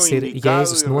Tomēr camino tas ir indicado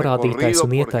Jēzus y norādītais recorrido un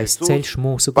por ietais Jesús ceļš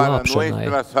mūsu para glābšanai.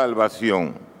 nuestra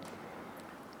salvación.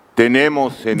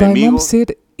 Tenemos Vai enemigos, mums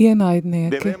ir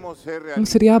ienaidnieki? debemos ser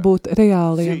Mums ir realistas. jābūt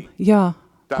reāliem. Jā,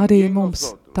 arī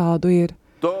mums tādu ir.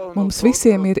 Todos Mums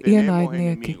visiem ir nosotros tenemos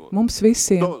ienaidnieki. enemigos. Mums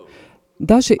visiem. Todos.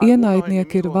 Daži Algunos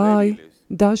ienaidnieki ir enemigos vāji, débiles,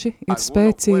 daži ir algunos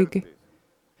spēcīgi. fuertes.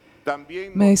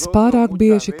 También Mēs nosotros pārāk muchas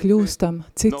bieži veces kļūstam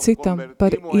nos citam par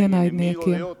convertimos en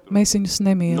ienaidniekiem. enemigos de otros. Mēs viņus No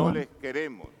nemīlam. les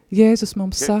queremos. Jēzus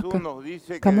mums Jesús saka, nos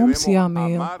dice ka que mums debemos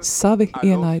jāmīl amar savi a los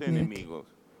ienaidnieki. enemigos.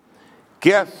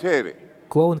 ¿Qué hacer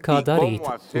Ko un kā y cómo darīt,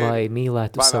 hacer lai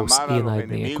mīlētu para savus amar a los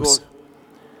ienaidniekus? enemigos?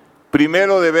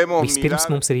 Primero debemos Vispirms mirar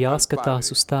mums ir al jāskatās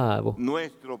Padre. uz Tēvu.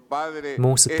 Nuestro Padre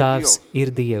Mūsu es Tēvs Dios.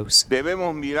 ir Dievs.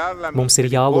 Debemos mirar la Mums ir misericordia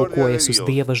de jālūkojas uz Dios.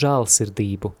 Dieva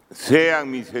žēlsirdību. Sean Esiet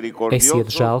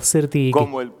misericordiosos žēlsirdīgi,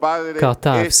 como el Padre kā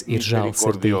Tēvs es ir žēlsirdīgs.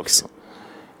 misericordioso.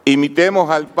 Imitemos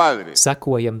al Padre,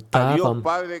 Sekojam a Dios Tēvam,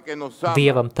 Padre que nos ama,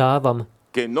 Dievam Tēvam,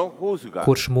 que no juzga,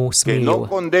 kurš mūs que no mīl,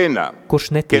 condena, kurš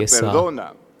que netiesā,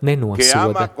 perdona, que nenosoda,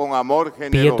 ama con amor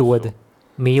generoso. piedod,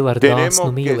 mīl ar Tenemos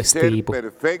dāsnu que ser mīlestību.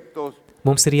 perfectos.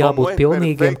 Mums ir como jābūt es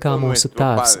pilnīgiem, perfecto kā mūsu nuestro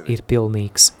Tēvs Padre. ir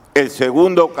pilnīgs. El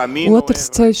segundo camino Otrs es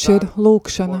ceļš ir rezar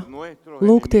lūkšana, por nuestros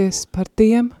lūgties enemigos, par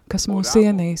tiem, kas mūs Oramos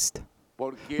ienīst.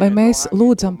 por Vai quienes mēs nos han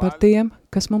lūdzam hecho par mal, tiem,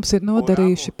 kas mums ir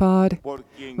nodarījuši pāri,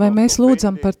 vai mēs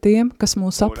lūdzam par tiem, kas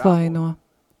mūs apvaino,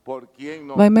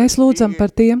 vai mēs lūdzam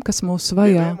par tiem, kas mūs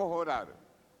vajā,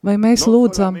 vai mēs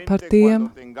lūdzam par tiem,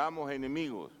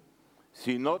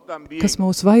 kas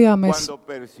mūs vajā, mēs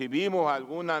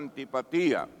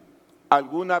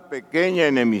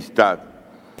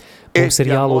Mums ir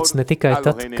jālūdz ne tikai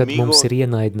tad, kad mums ir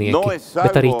ienaidnieki,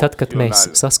 bet arī tad, kad mēs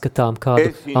saskatām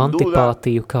kādu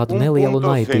antipātiju, kādu nelielu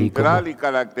naidīgumu.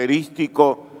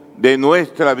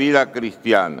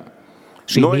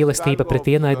 Šī mīlestība pret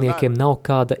ienaidniekiem nav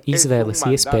kāda izvēles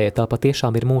iespēja, tā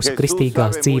patiešām ir mūsu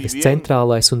kristīgās dzīves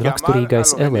centrālais un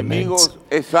raksturīgais elements.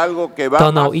 Tā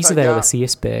nav izvēles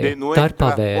iespēja, tā ir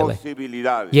pavēle.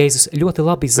 Jēzus ļoti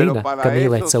labi zina, ka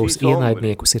mīlēt savus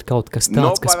ienaidniekus ir kaut kas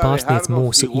tāds, kas pārsniedz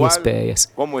mūsu iespējas,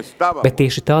 bet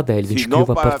tieši tādēļ viņš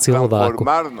kļuva par cilvēku,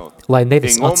 lai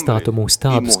nevis atstātu mūs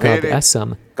tādus, kādi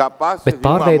esam, bet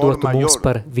pārveidotu mūs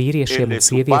par vīriešiem un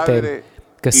sievietēm,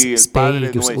 kas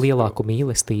spējīgi uz lielāku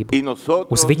mīlestību,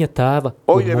 uz viņa tēva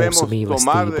un mūsu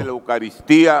mīlestību.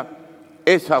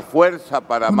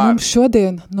 Un mums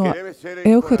šodien no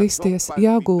Euharistijas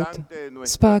jāgūt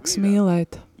spēks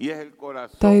mīlēt.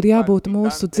 Tā ir jābūt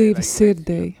mūsu dzīves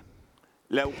sirdī.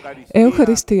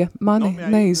 Euharistija mani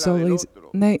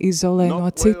neizolē no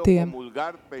citiem.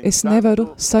 Es nevaru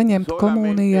saņemt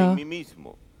komunijā,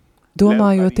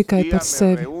 domājot tikai par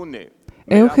sevi.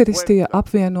 Euharistija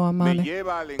apvieno mani,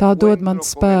 tā dod man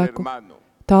spēku,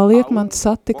 tā liek man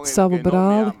satikt savu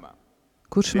brāli,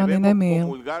 kurš mani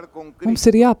nemīl. Mums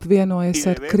ir jāapvienojas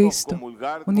ar Kristu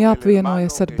un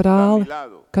jāapvienojas ar brāli,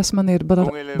 kas man ir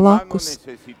blakus,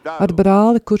 ar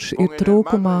brāli, kurš ir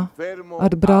trūkumā,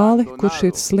 ar brāli, kurš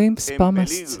ir slims,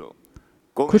 pamests,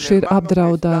 kurš ir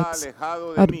apdraudēts,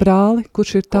 ar brāli,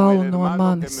 kurš ir tālu no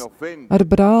manis, ar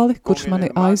brāli, kurš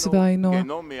mani aizvaino,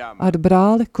 ar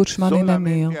brāli, kurš mani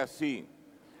nemīl.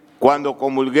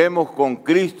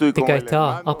 Tikai tā,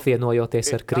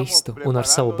 apvienojoties ar Kristu un ar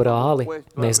savu brāli,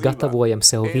 mēs gatavojam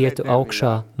sev vietu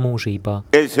augšā mūžībā.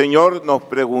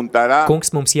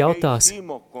 Kungs mums jautās,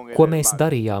 ko mēs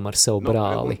darījām ar savu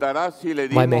brāli,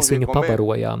 vai mēs viņu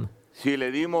pabarojām,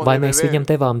 vai mēs viņam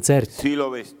devām dzert,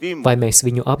 vai mēs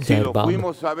viņu apģērbām,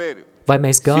 vai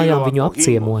mēs gājām viņu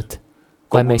apciemot,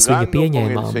 vai mēs viņu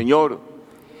pieņēmām.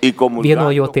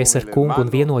 Vienojoties ar kungu un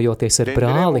vienojoties ar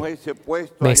brāli,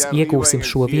 mēs iegūsim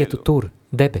šo vietu tur,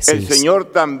 debesīs.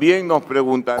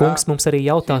 Kungs mums arī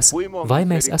jautās, vai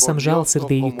mēs esam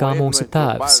žēlsirdīgi kā mūsu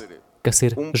tēvs, kas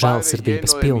ir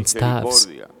žēlsirdības pilns tēvs.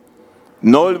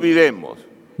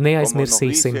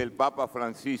 Neaizmirsīsim,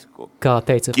 kā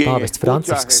teica pāvests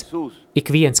Francisks,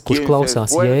 ik viens, kurš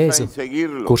klausās Jēzu,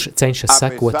 kurš cenšas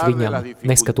sekot viņam,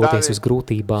 neskatoties uz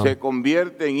grūtībām,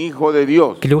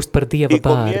 kļūst par Dieva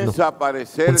bērnu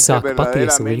un sāk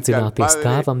patiesi līdzināties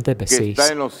tēvam debesīs.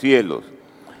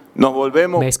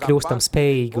 Mēs kļūstam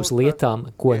spējīgi uz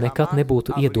lietām, ko nekad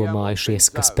nebūtu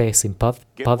iedomājušies, ka spēsim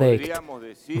paveikt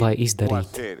vai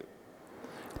izdarīt.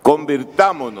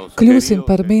 Kļūsim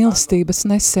par mīlestības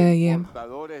nesējiem,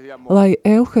 lai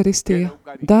Euharistija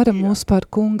dara mūs par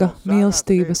kunga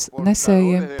mīlestības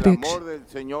nesējiem priekš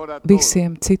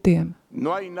visiem citiem.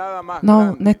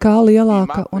 Nav nekā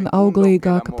lielāka un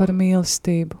auglīgāka par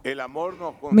mīlestību.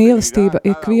 Mīlestība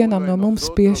ikvienam no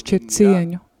mums piešķir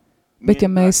cieņu, bet ja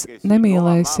mēs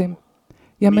nemīlēsim,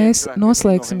 ja mēs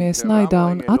noslēgsimies naidā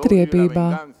un atriebībā,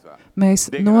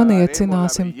 mēs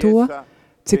noniecināsim to,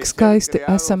 cik skaisti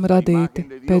esam radīti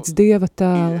pēc Dieva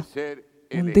tēla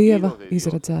un Dieva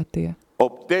izradzētie.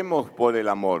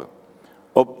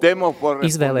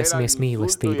 Izvēlēsimies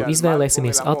mīlestību,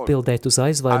 izvēlēsimies atbildēt uz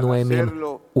aizvainojumiem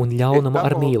un ļaunumu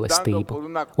ar mīlestību.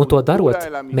 Un to darot,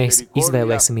 mēs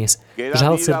izvēlēsimies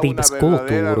žēlsirdības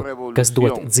kultūru, kas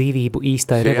dod dzīvību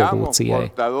īstai revolūcijai.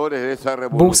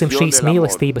 Būsim šīs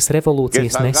mīlestības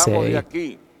revolūcijas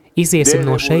nesēji. Iziesim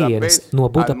no šejienes, no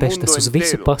Budapeštas uz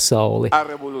visu pasauli,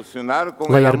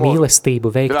 lai ar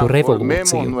mīlestību veiktu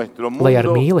revolūciju, lai ar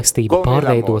mīlestību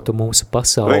pārveidotu mūsu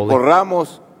pasauli.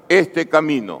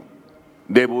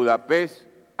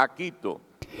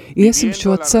 Iesim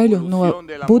šo ceļu no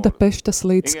Budapeštas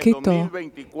līdz Kito,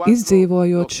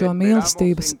 izdzīvojot šo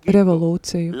mīlestības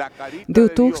revolūciju.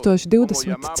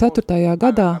 2024.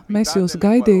 gadā mēs jūs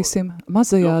gaidīsim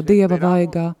mazajā Dieva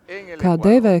vaigā, kā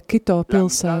dēvē Kito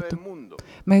pilsētu.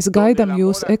 Mēs gaidam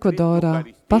jūs Ekvadorā,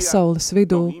 pasaules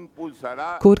vidū,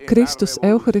 kur Kristus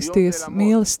Euharistijas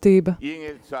mīlestība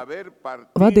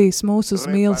vadīs mūs uz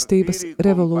mīlestības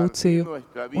revolūciju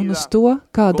un uz to,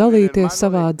 kā dalīties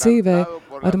savā dzīvē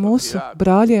ar mūsu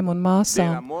brāļiem un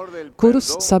māsām,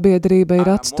 kurus sabiedrība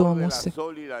ir atstūmusi,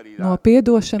 no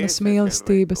piedošanas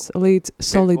mīlestības līdz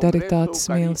solidaritātes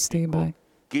mīlestībai.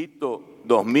 Quito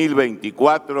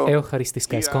 2024.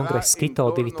 Euharistiskais kongress Quito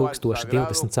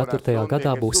 2024.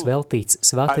 gadā būs veltīts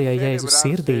Svētajai Jēzus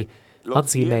sirdī,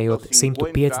 atzīmējot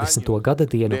 150. gada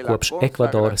dienu kopš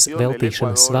Ekvadoras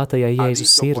veltīšanas Svētajai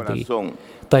Jēzus sirdī.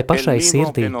 Tai pašai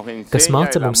sirdī, kas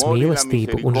māca mums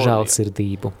mīlestību un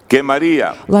žēlsirdību.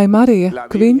 Lai Marija,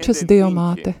 Kvinčas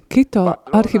dievmāte, Quito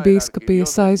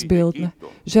arhibīskapijas aizbildne,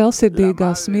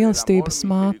 žēlsirdīgās mīlestības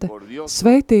māte,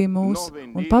 sveitī mūs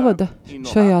un pavada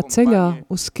šajā ceļā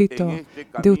uz Quito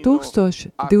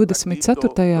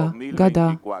 2024.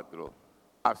 gadā.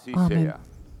 Āmen.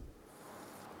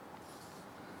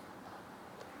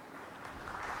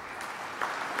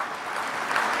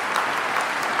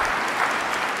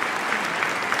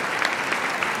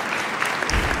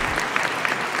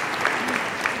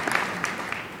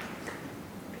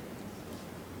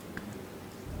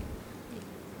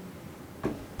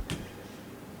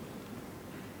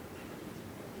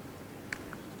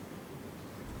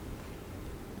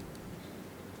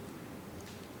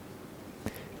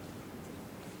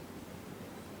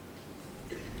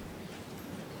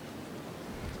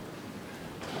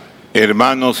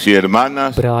 Hermanos y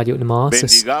hermanas, Brāļi un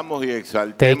māsas,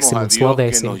 teiksim un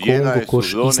slavēsim Kungu,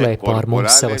 kurš izlēj pār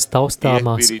mums savas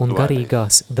taustāmās un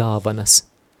garīgās dāvanas.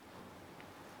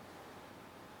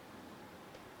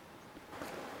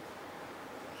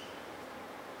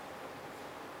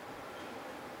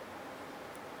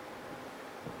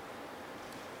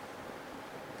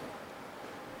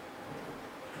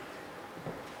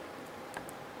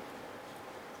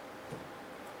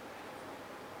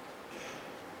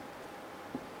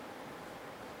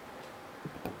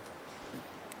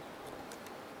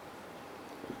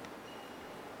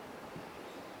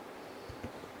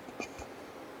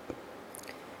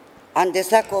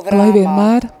 Lai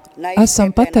vienmēr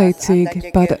esam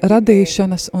pateicīgi par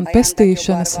radīšanas un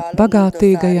pestīšanas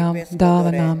bagātīgajām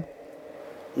dāvanām.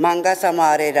 Mangas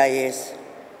amare raies.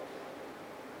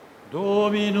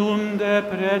 Dominum de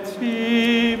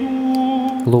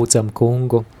precimus. Lūdzam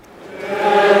Kungu.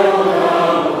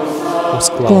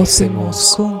 Uzklausi mūs,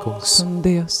 Kungs un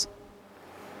Dievs.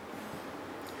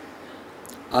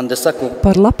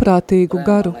 Par labprātīgu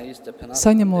garu,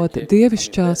 saņemot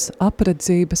dievišķās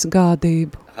apredzības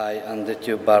gādību.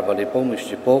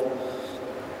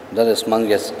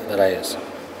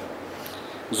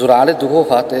 Zurale duho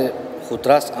hate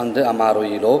khutras ande amaro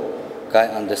ilo kai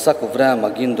ande sakuvra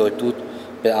magindo tut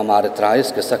pe amare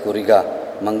trais ke sakuriga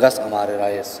mangas amare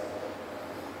raies.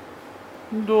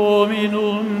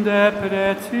 Dominum de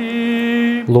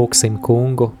precimus. Lūksim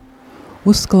Kungu.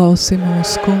 Uzklausi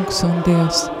mūs, Kungs un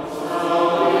Dievs.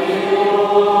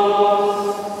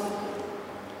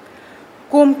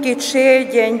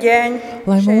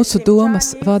 Lai mūsu domas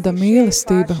vada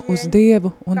mīlestība uz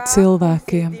Dievu un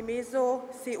cilvēkiem.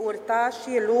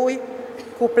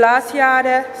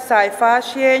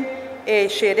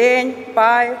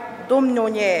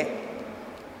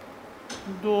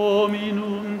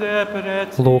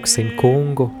 Lūksim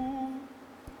Kungu.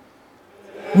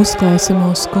 Uzklausi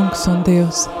mūs, Kungs un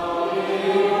Dievs.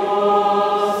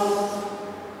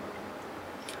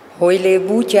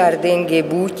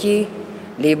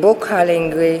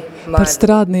 Par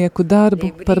strādnieku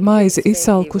darbu, par maizi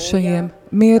izsalkušajiem,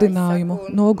 mierinājumu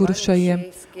nogurušajiem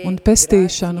un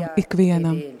pestīšanu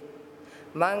ikvienam.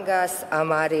 Mangas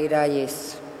amare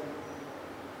raies.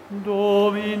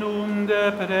 Dominum de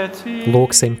precimus.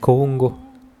 Lūksim Kungu.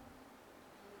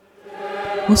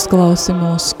 Uzklausi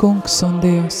mūs, Kungs un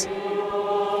Dievs.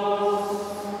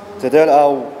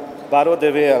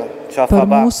 Par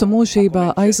mūsu mūžībā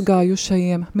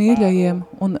aizgājušajiem, mīļajiem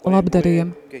un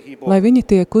labdariem, lai viņi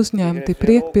tiek uzņemti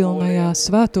priekpilnajā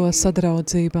svēto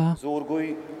sadraudzībā.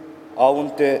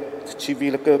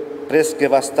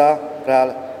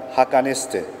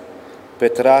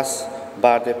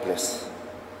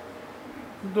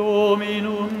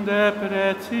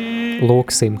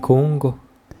 Lūksim Kungu.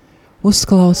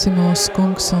 Uzklausi mūs,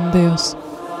 Kungs un Dievs.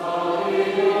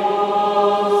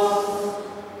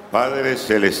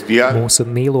 Mūsu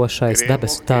mīlošais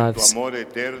debesu Tēvs,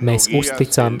 mēs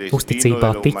uzticībā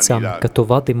ticam, ka Tu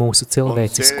vadi mūsu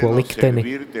cilvēcisko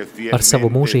likteni ar savu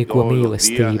mūžīgo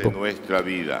mīlestību.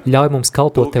 Ļauj mums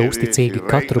kalpot Tev uzticīgi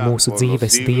katru mūsu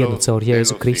dzīves dienu caur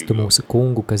Jēzu Kristu mūsu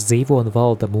Kungu, kas dzīvo un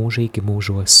valda mūžīgi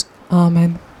mūžos.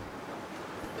 Āmen.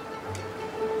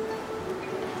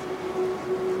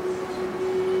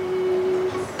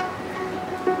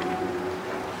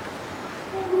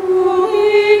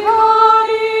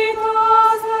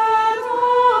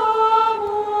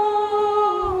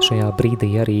 Šajā brīdī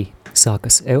arī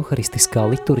sākas euharistiskā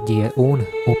liturģija un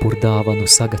upurdāvanu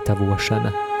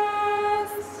sagatavošana.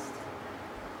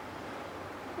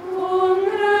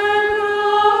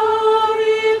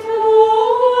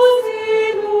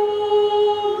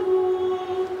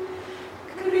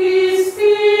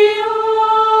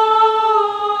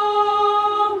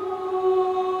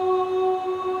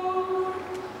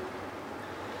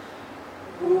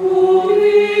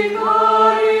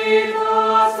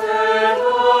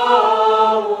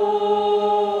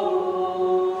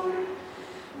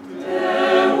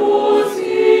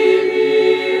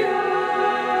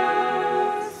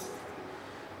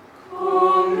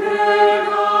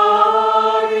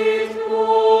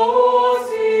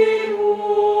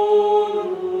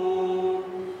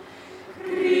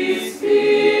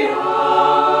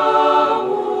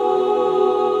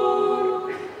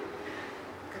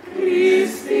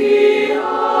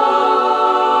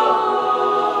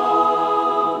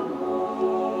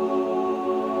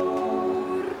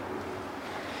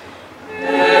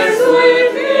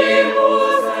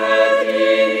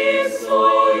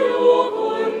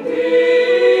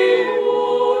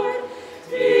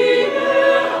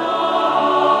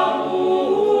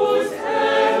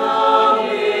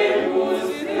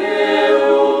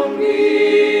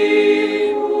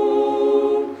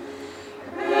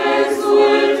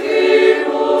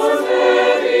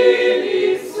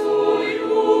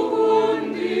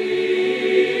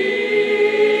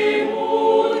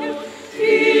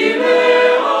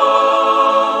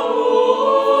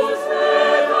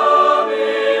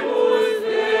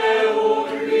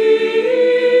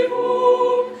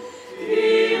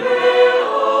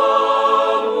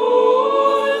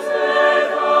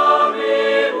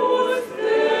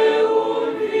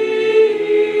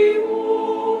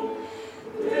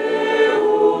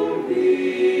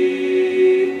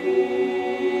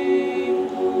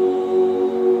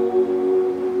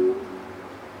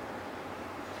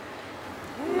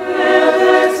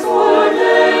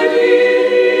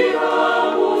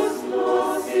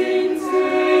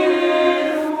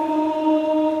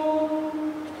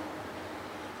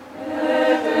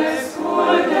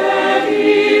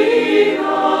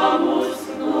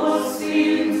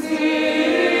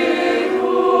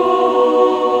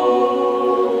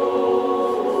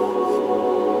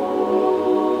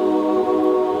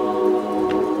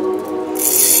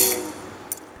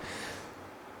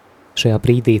 Šajā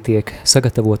brīdī tiek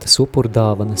sagatavotas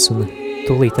upurdāvanas un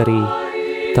tūlīt arī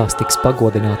tās tiks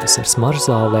pagodinātas ar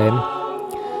smaržzālēm.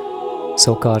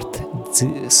 Savukārt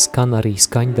skan arī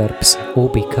skaņdarbs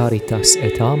Ubi Caritas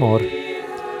et Amor.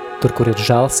 Tur, kur ir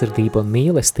žēlsirdība un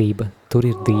mīlestība, tur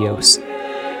ir Dievs.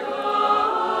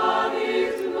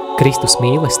 Kristus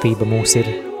mīlestība mūs ir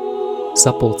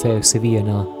sapulcējusi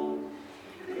vienā.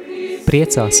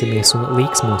 Priecāsimies un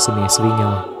līksmosimies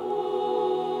viņā.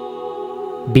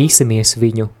 Bīsimies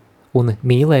viņu un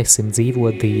mīlēsim dzīvo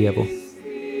Dievu.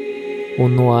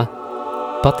 Un no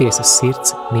patiesas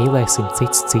sirds mīlēsim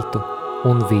cits citu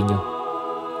un viņu.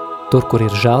 Tur, kur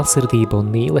ir žēlsirdība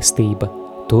un mīlestība,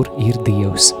 tur ir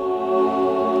Dievs.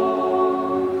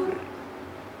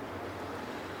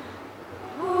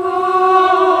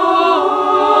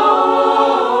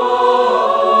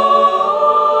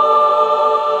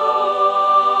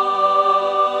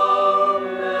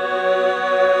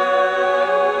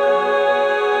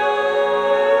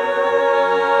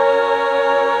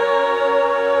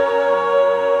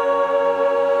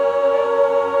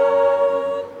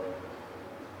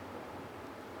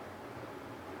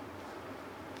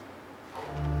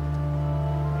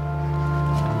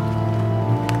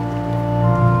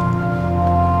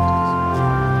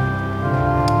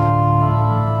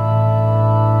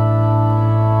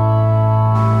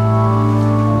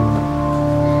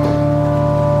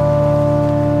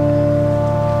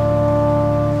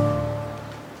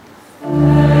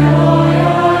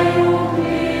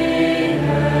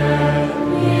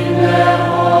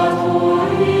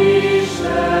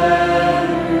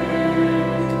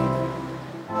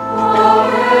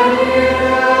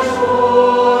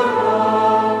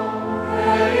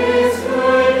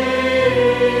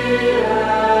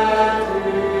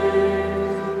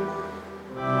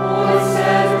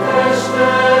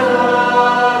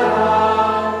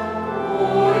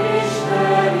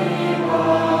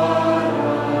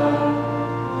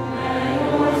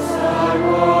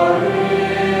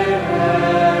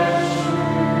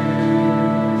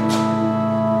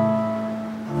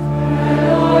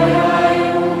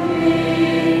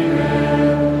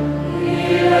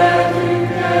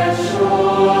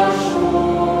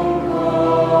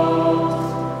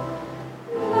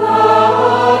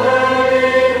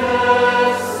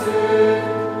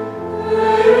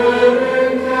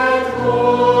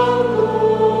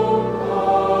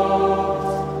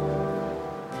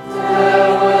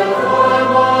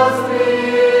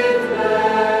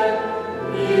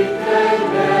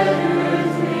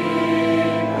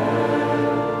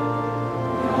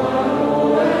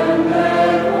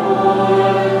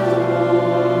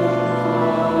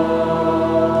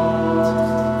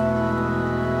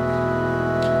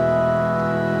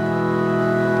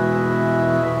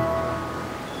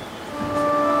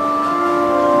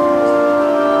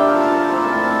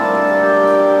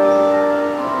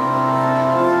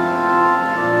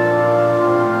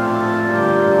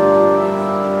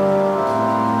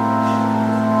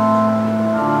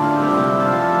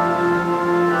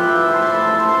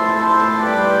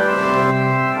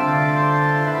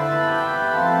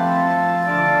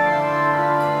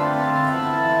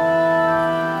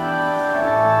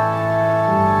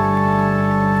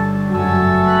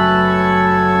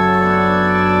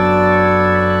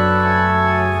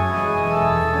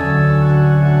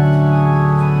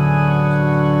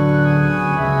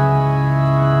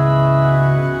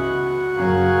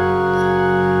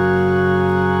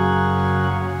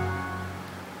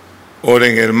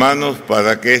 Oren, hermanos,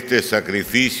 para que este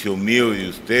sacrificio mío y de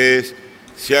ustedes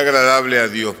sea agradable a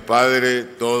Dios Padre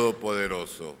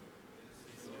Todopoderoso.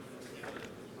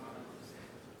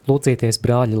 Lūdzieties,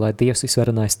 brāļi, lai Dievs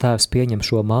visvarenais Tēvs pieņem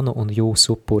šo manu un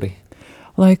jūsu upuri.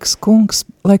 Lai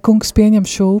kungs pieņem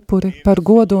šo upuri par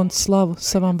godu un slavu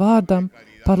savam vārdam,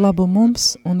 par labu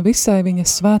mums un visai viņa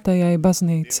svētajai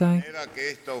baznīcai.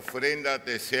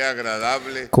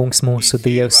 Kungs mūsu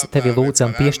Dievs, tevi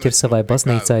lūdzam piešķir savai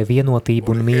baznīcai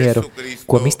vienotību un mieru,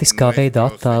 ko mistiskā veidā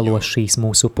attēlo šīs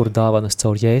mūsu upurdāvanas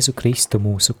caur Jēzu Kristu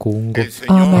mūsu kungu.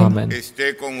 Amen.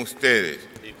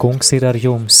 Kungs ir ar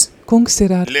jums. Kungs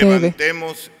ir ar tevi.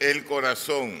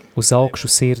 Uz augšu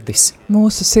sirdis.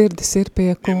 Mūsu sirdis ir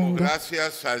pie kunga.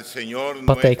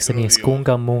 Pateiksimies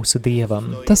kungam mūsu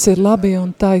Dievam. Tas ir labi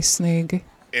un taisnīgi.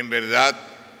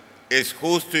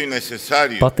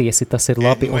 Patiesi tas ir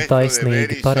labi un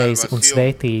taisnīgi, pareizi un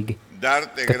svētīgi,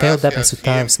 ka Tev debesu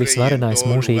Tēvs visvarenais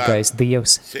mūžīgais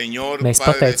Dievs, mēs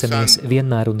pateicamies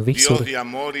vienmēr un visur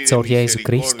caur Jēzu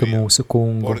Kristu mūsu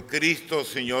kungu.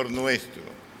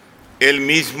 Él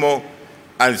mismo,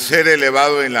 al ser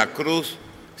elevado en la cruz,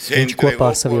 Viņš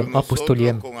kopā ar saviem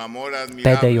apustuļiem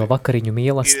pēdējo vakariņu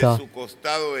mīlestā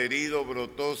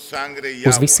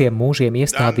uz visiem mūžiem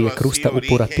iestādīja krusta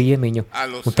upura piemiņu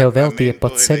un tev veltīja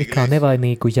pat sevi kā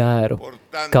nevainīgu jēru,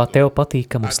 kā tev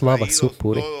patīkamu slavas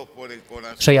upuri.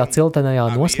 Šajā ciltenajā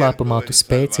noslēpumā tu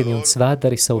spēcini un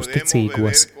svētdari savus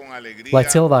ticīgos, lai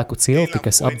cilvēku cilti,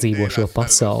 kas apdzīvo šo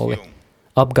pasauli,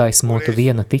 apgaismotu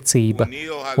viena ticība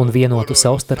un vienotu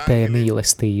savstarpēja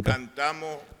mīlestība.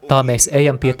 Tā mēs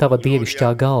ejam pie tava dievišķā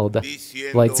galda,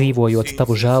 lai dzīvojot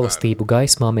tavu žēlastību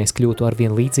gaismā mēs kļūtu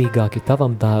arvien līdzīgāki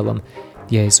tavam dēlam,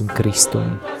 Jēzum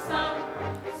Kristum.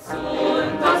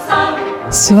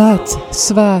 Svēts,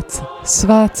 svēts,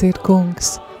 svēts ir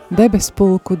kungs,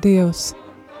 debespulku dievs,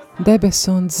 debes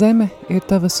un zeme ir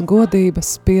tavas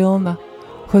godības pilna,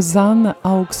 hozanna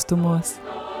augstumos.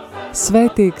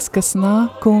 Svētīgs, kas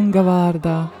nāk kunga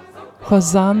vārdā,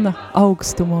 hozanna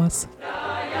augstumos.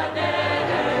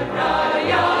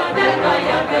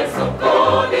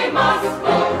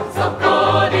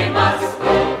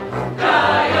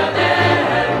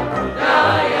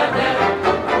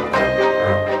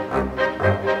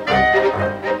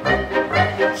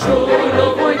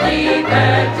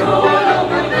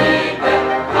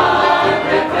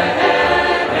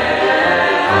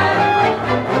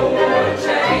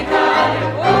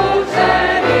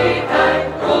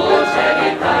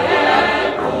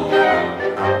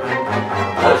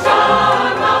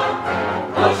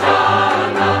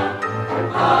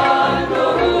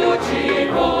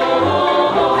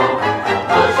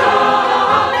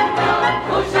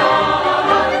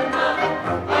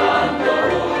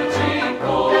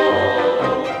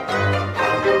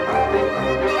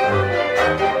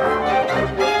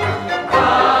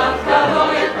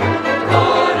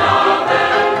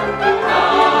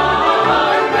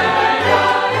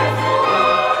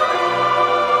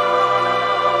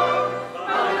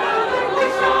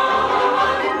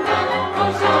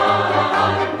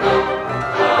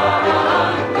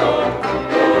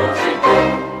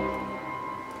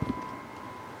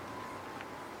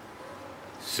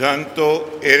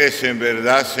 Santo eres en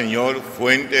verdad, Señor,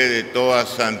 fuente de toda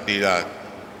santidad.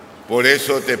 Por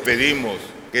eso te pedimos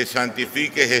que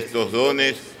santifiques estos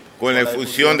dones con la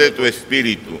efusión de tu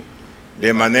Espíritu,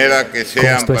 de manera que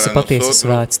sean para nosotros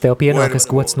svēts, tev pienākas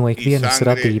gods no ikvienas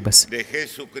radības,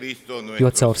 jo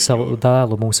caur savu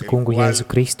dēlu mūsu kungu Jēzu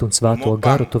Kristu un svēto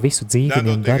garu tu visu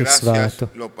dzīvini un dari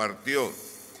svētu.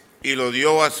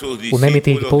 Un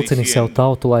nemitīgi pulcini sev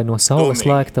tautu, lai no saules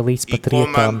lēkta līdz pat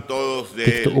rietām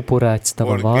tiktu upurēts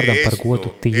tavam vārdam par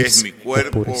godu tīrs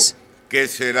upuris.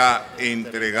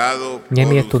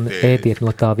 Ņemiet un ēdiet no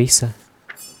tā visa,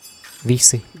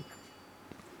 visi.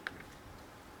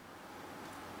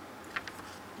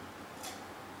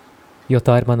 Jo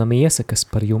tā ir mana miesa, kas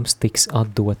par jums tiks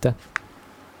atdota.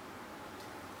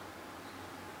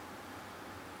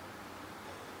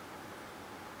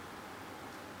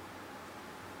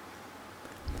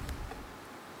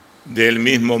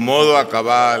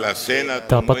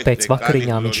 Tāpat pēc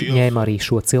vakariņām viņš ņēma arī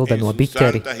šo cildeno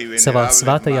biķeri savās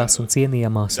svētajās un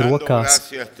cienījamās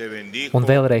rokās un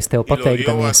vēlreiz tev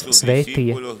pateikdamies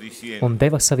svētīja un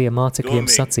deva saviem mācekļiem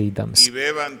sacīdams: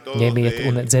 ņemiet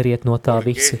un dzeriet no tā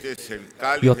visi,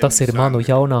 jo tas ir manu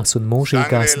jaunās un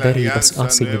mūžīgās derības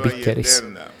asiņu biķeris,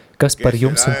 kas par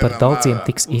jums un par daudziem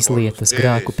tiks izlietas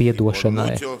grēku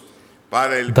piedošanai.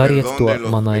 Dariet to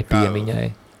manai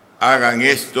piemiņai. Hagan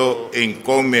esto en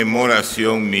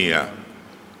conmemoración mía.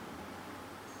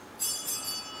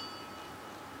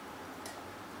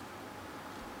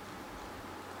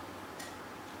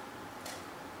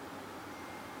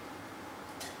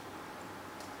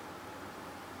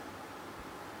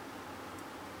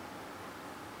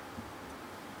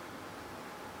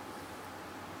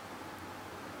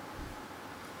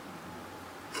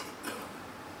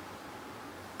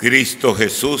 Cristo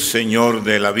Jesús, Señor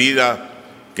de la vida,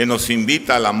 que nos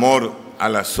invita al amor, a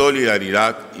la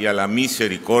solidaridad y a la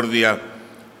misericordia,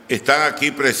 están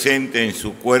aquí presentes en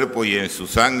su cuerpo y en su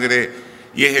sangre,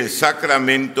 y es el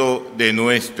sacramento de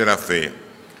nuestra fe.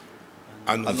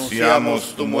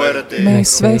 Anunciamos tu muerte.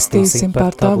 Mēs svēstīsim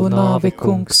par tavu nāvi,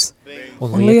 kungs,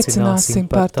 un liecināsim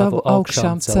par tavu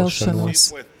augšām celšanos,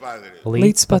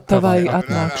 līdz pat tavai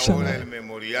atnākšanai.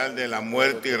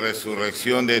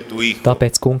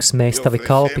 Tāpēc, kungs, mēs tavi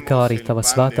kalpi, kā arī tava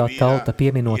svētā tauta,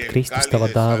 pieminot Kristus tava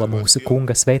dēla mūsu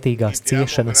kunga svētīgās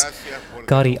ciešanas,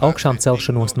 kā arī augšām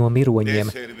celšanos no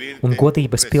miroņiem un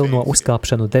godības pilno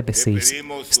uzkāpšanu debesīs,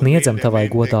 sniedzam tavai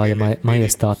godājamai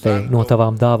majestātei no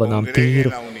tavām dāvanām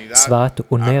tīru, svētu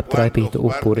un neaptraipītu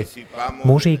upuri,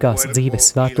 mūžīgās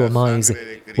dzīves svēto maizi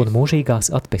un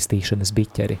mūžīgās atpestīšanas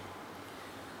biķeri.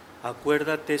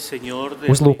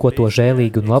 Uzlūko to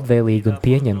žēlīgi un labvēlīgi un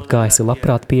pieņem, kā esi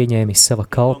labprāt pieņēmis sava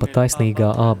kalpa taisnīgā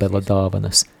Ābela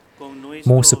dāvanas.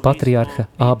 Mūsu patriarha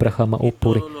Ābrahama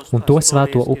upuri un to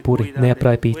svēto upuri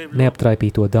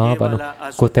neaptraipīto dāvanu,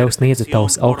 ko tev sniedza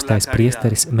tavs augstais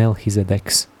priesteris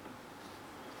Melhizedeks.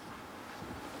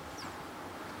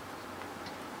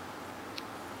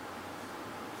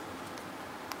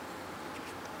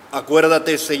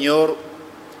 Acuérdate, Señor,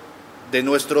 de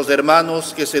nuestros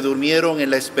hermanos que se durmieron en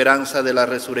la esperanza de la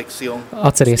resurrección.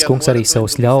 Atceries, kungs, arī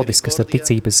savus ļaudis, kas ar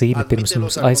ticības zīmi pirms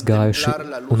mums aizgājuši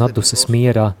un atdusas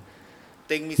mierā.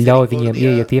 Ļauj viņiem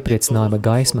ieiet iepriecinājuma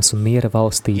gaismas un miera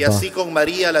valstībā.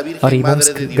 Arī mums,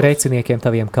 grēciniekiem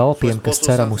taviem kalpiem, kas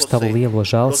ceram uz tavu lielo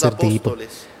žēlsirdību,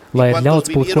 lai ir ļauts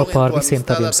būt kopā ar visiem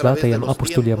taviem svētajiem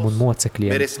apustuļiem un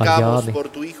mocekļiem, ar Jāni,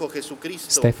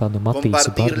 Stefanu, Matīsu,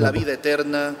 Barnabu.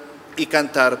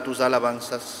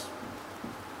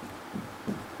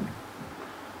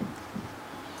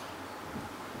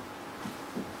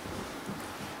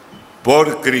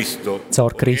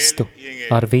 Caur Kristu,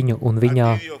 ar viņu un viņā,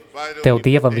 tev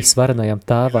Dievam visvarenajam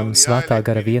tēvam, svētā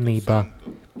gara vienībā,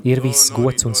 ir viss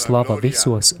gods un slava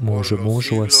visos mūžu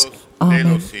mūžos.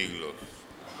 Āmen.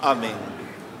 Amén.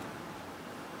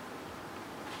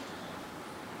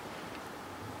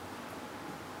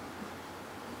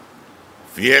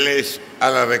 Fieles a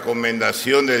la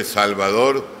recomendación del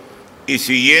Salvador y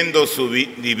siguiendo su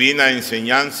divina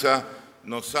enseñanza,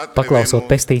 Paklausot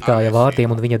pestītāja vārdiem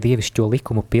un viņa dievišķo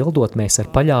likumu pildot, mēs ar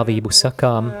paļāvību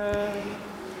sakām: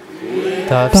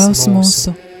 Tēvs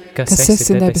mūsu, kas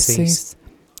esi debesīs,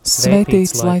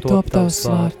 svētīts lai top tavs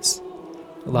vārds,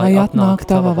 lai atnāk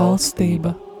tava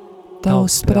valstība,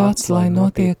 tavs prāts, lai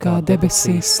notiek kā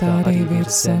debesīs, tā arī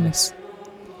virs zemes.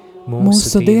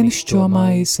 Mūsu dienišķo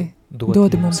maizi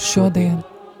dod mums šodien,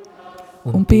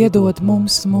 un piedod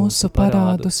mums mūsu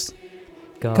parādus,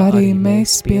 kā arī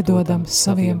mēs piedodam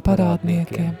saviem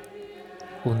parādniekiem.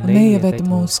 Un neieved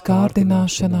mūsu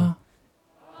kārdināšanā,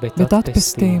 bet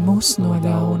atpestī mūs no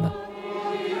ļauna.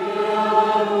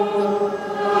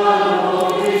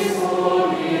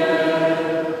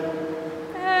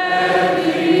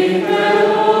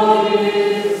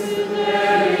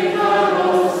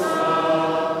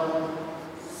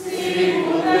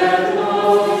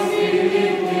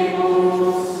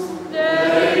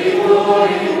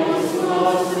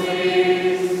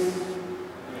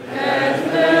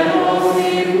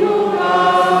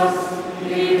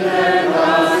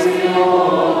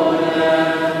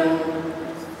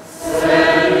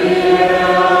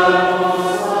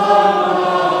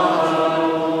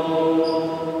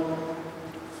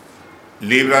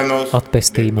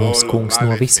 Atpestī mūs, kungs,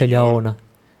 no visa ļauna,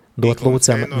 dot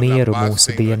lūdzam mieru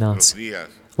mūsu dienās,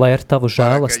 lai ar tavu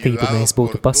žēlastību mēs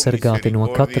būtu pasargāti no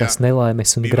katras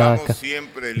nelaimes un grēka,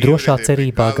 drošā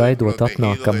cerībā gaidot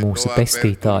atnākam mūsu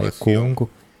pestītāju kungu,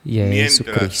 Jēzu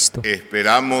Kristu.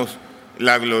 Esperamos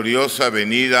la gloriosa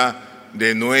venida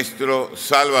de nuestro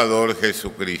Salvador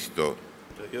Jesucristo.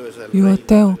 Jo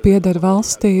tev pieder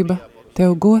valstība,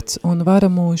 tev gods un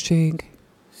vara mūžīgi.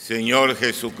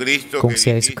 Kungs,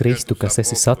 Jēzu Kristu, kas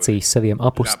esi sacījis saviem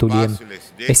apustuļiem,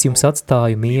 es jums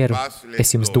atstāju mieru,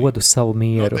 es jums dodu savu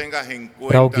mieru.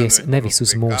 Raugies nevis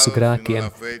uz mūsu grēkiem,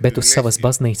 bet uz savas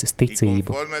baznīcas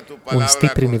ticību, un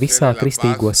stiprini visā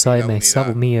kristīgo saimē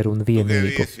savu mieru un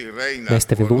vienību. Mēs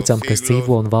tevi lūdzam, kas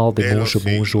dzīvo un valdi mūžu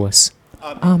mūžos.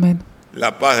 Āmen.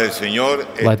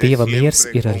 Lai Dieva miers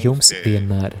ir ar jums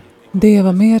vienmēr.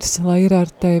 Dieva miers, lai ir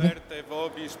ar tevi.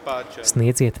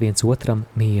 Sniedziet viens otram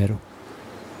mieru.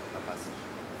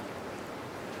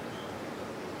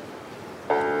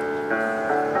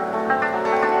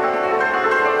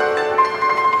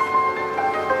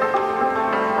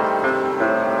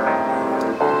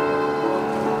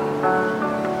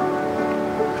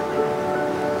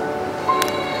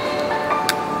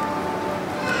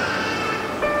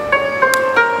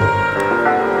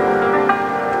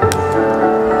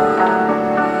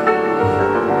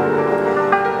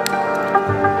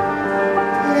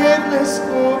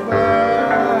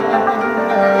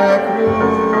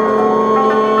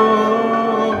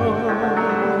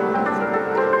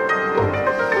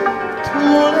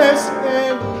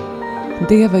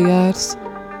 Dieva jērs,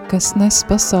 kas nes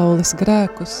pasaules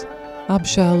grēkus,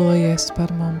 apžēlojies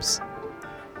par mums.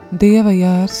 Dieva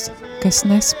jērs, kas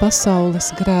nes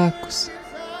pasaules grēkus,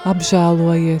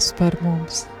 apžēlojies par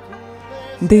mums.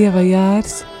 Dieva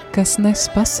jērs, kas nes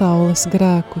pasaules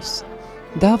grēkus,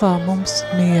 dāvā mums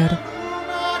mieru. Te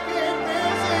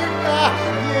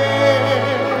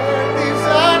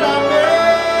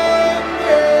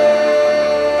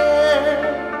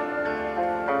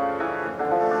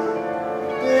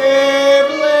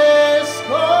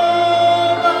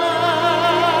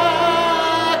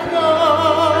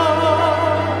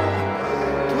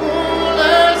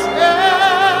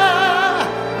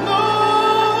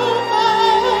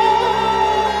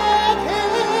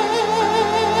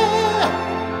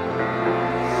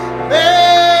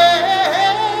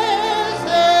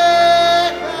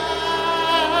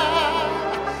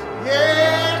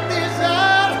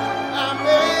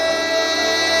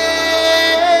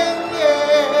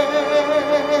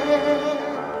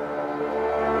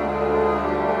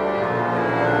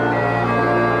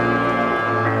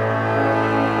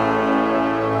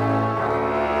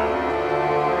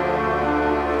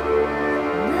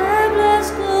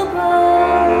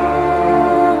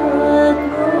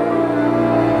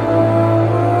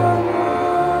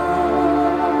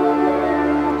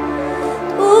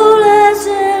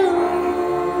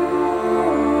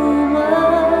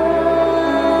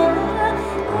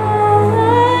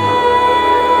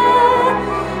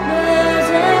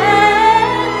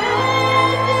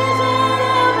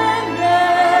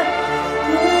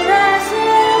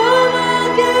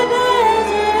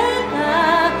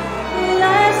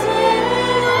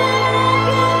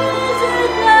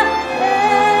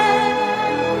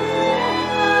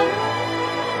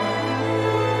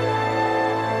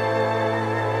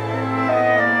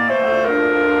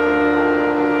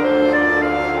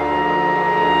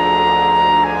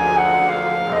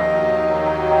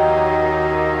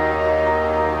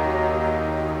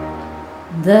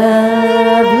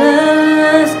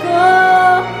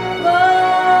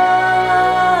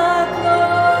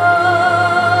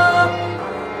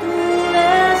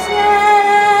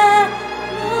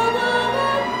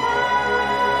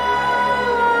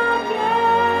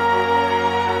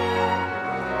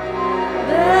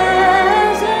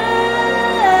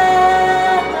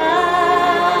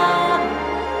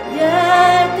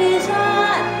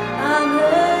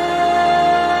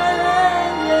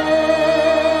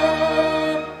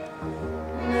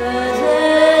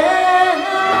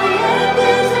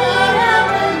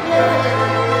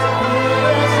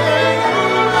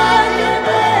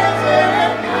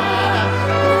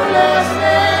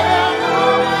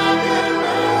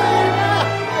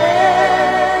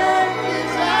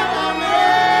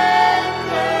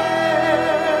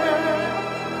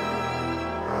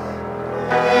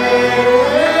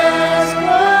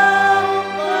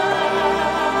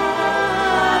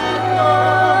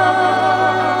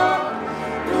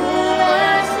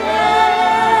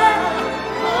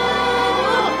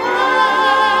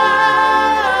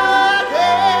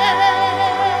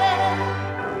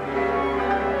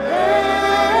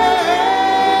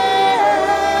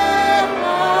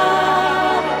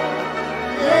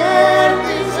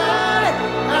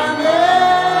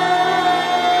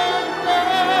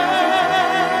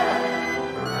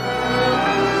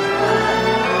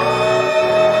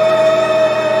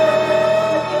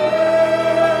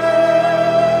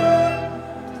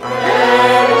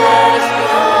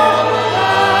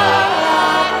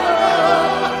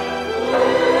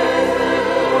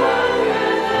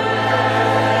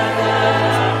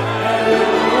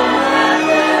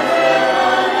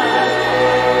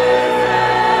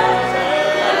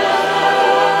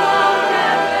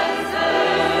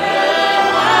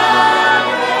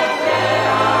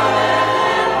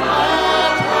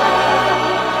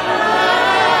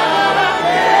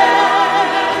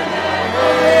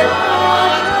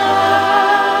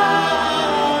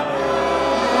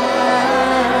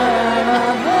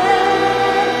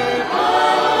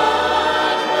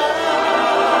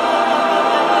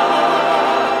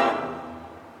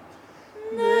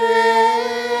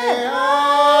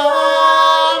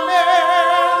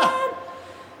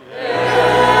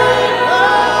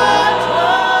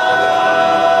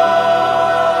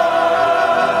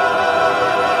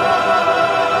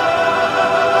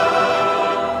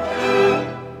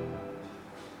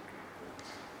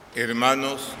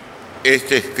Hermanos,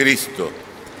 este es Cristo,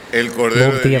 el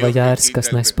Cordero Lūk de Dieva Dios que jērs, quita kas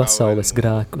el nes pecado del pasaules mundo.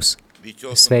 grēkus.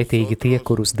 Svētīgi tie,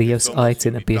 kurus Dievs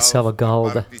aicina pie sava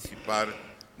galda.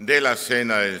 De la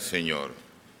cena del Señor.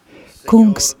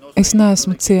 Kungs, es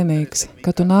neesmu cienīgs,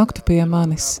 ka tu nāktu pie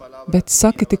manis, bet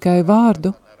saki tikai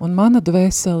vārdu, un mana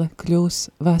dvēsele kļūs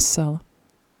vesela.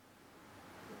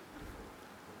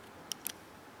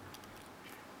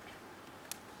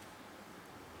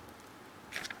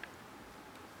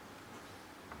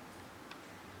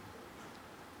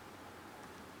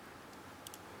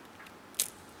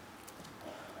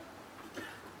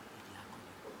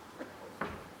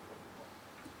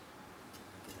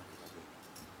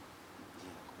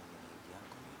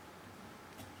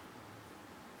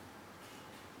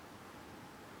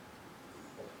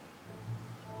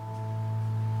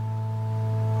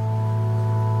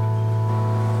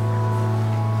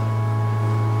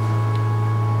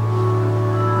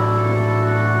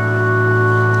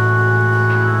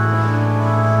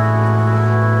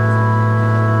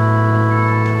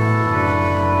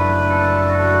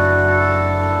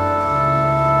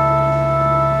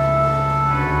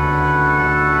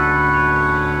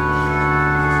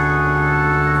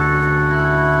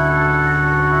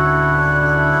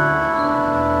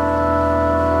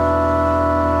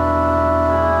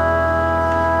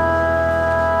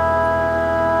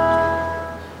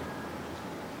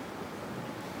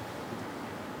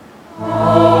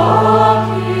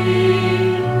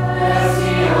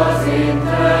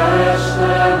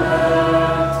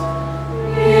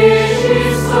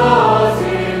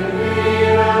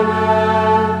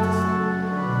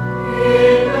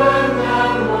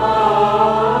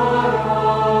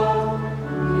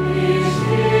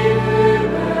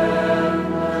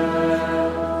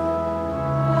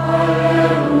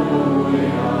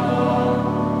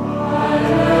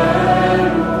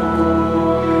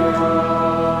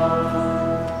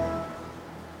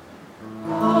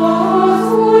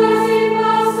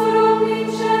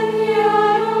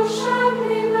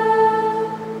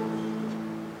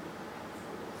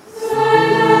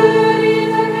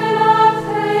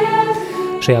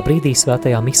 Šajā brīdī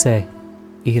svētajā misē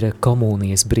ir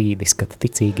komunijas brīdis, kad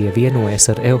ticīgie vienojas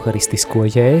ar euharistisko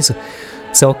Jēzu.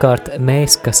 Savukārt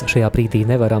mēs, kas šajā brīdī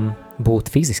nevaram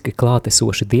būt fiziski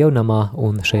klātesoši dievnamā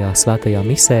un šajā svētajā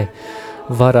misē,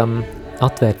 varam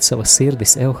atvērt savas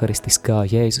sirdis euharistiskā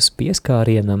Jēzus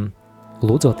pieskārienam,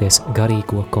 lūdzoties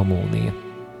garīgo komuniju.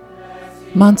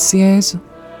 Mans Jēzu,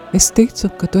 es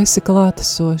ticu, ka tu esi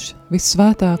klātesoši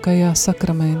vissvētākajā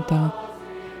sakramentā.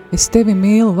 Es tevi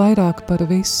mīlu vairāk par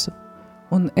visu,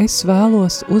 un es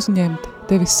vēlos uzņemt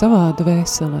tevi savā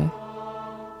dvēselē.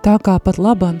 Tā kā pat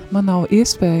laban man nav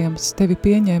iespējams tevi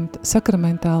pieņemt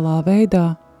sakramentālā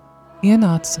veidā,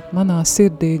 ienāc manā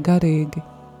sirdī garīgi.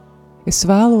 Es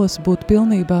vēlos būt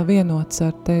pilnībā vienots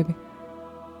ar tevi.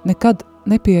 Nekad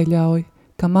nepieļauj,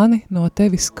 ka mani no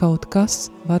tevis kaut kas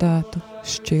varētu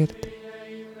šķirt.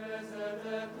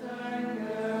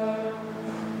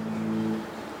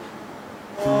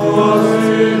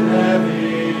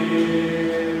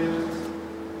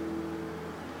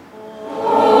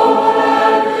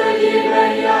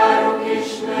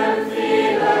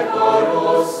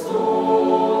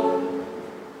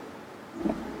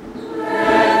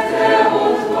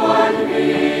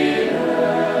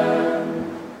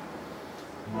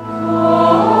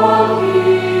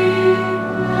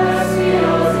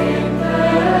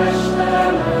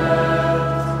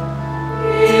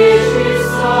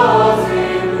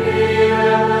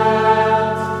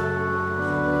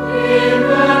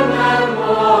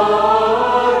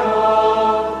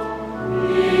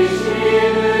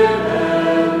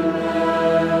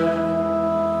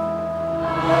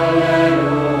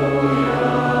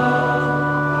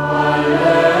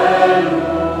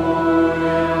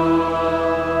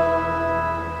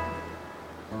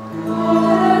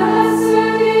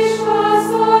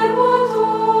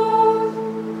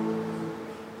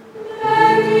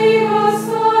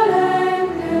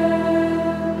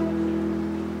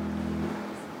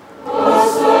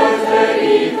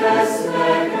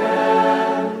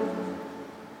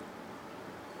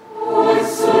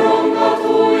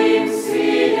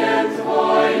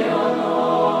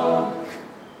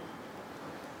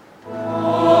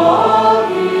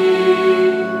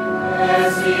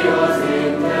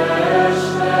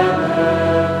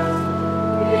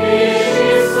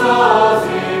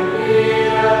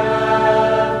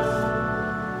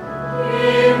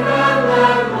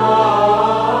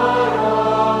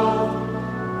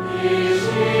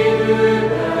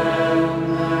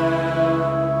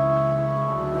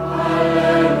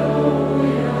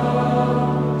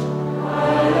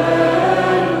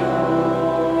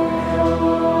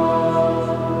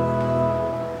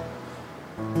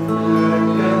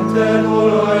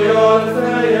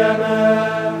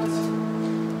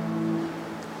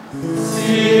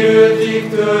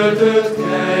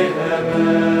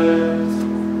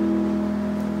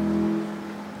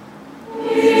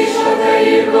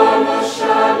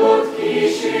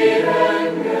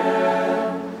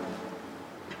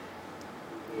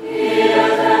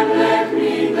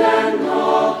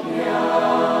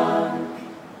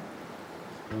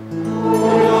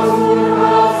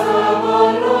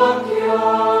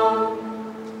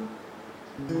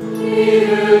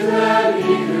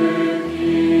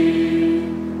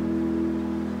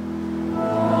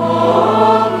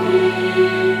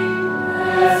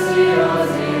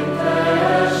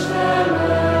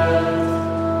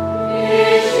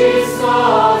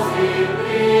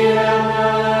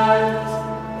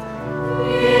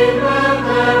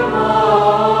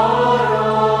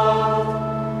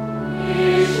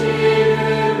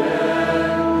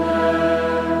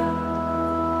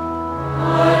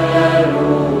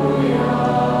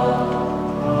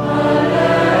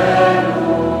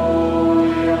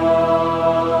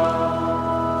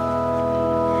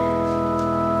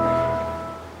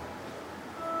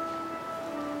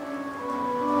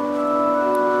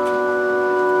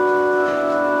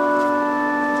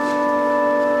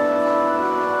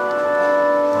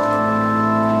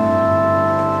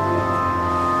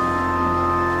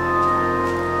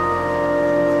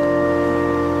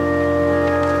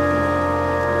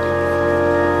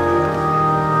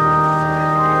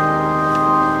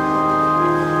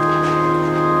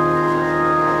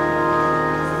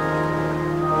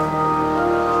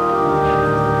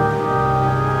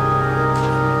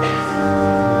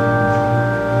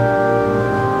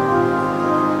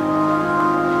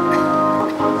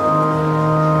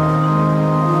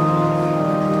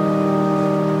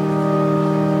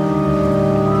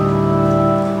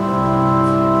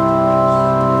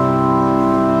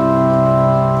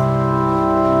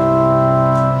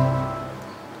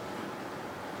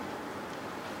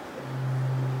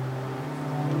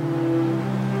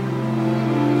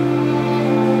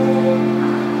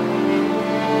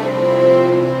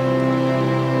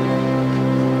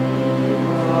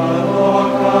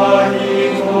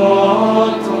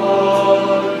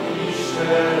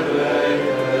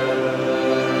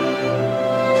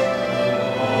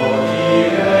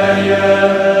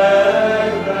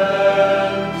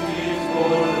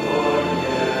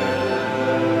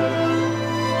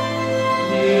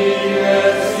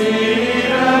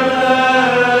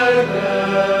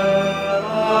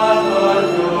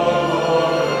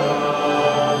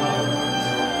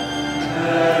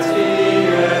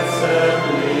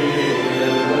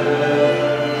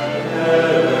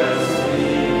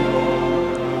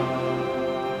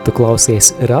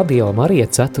 klausies Radio Marija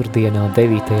 4.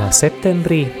 9.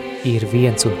 septembrī, ir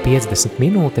 1:50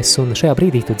 minūtes, un šajā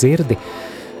brīdī tu dzirdi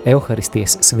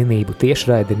Euharistijas svinību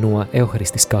tiešraidi no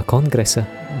Euharistiskā kongresa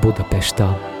Budapeštā.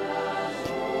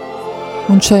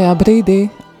 Un šajā brīdī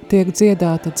tiek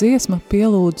dziedāta dziesma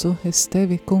Pielūdzu es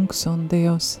tevi, kungs un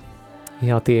Dievs.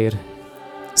 Jā, tie ir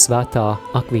svētā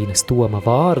Akvīnas Toma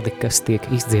vārdi, kas tiek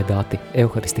izdziedāti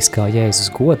Euharistiskā Jēzus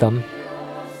godam.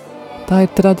 Tā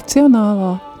ir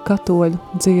tradicionālā katoļu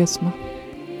dziesma.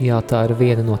 Jā, tā ir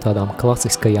viena no tādām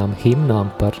klasiskajām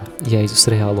himnām par Jēzus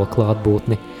reālo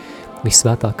klātbūtni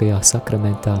visvētākajā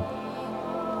sakramentā.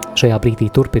 Šajā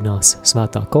brīdī turpinās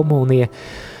svētā komunija,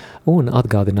 un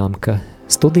atgādinām, ka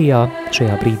studijā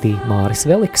šajā brīdī Māris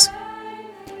Veliks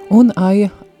un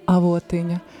Aija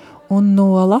Avotiņa. Un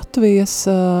no Latvijas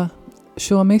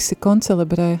šo misi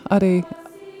koncelebrē arī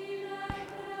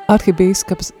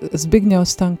arhibīskaps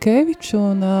Zbigņevs Stankēvičs,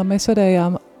 un mēs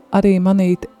varējām arī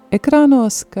manīt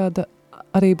ekrānos, kad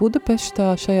arī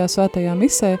Budapeštā šajā svētajā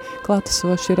misē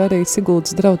klātesoši ir arī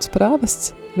Siguldas draudzes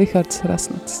prāvests Vihards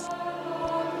Rasnats.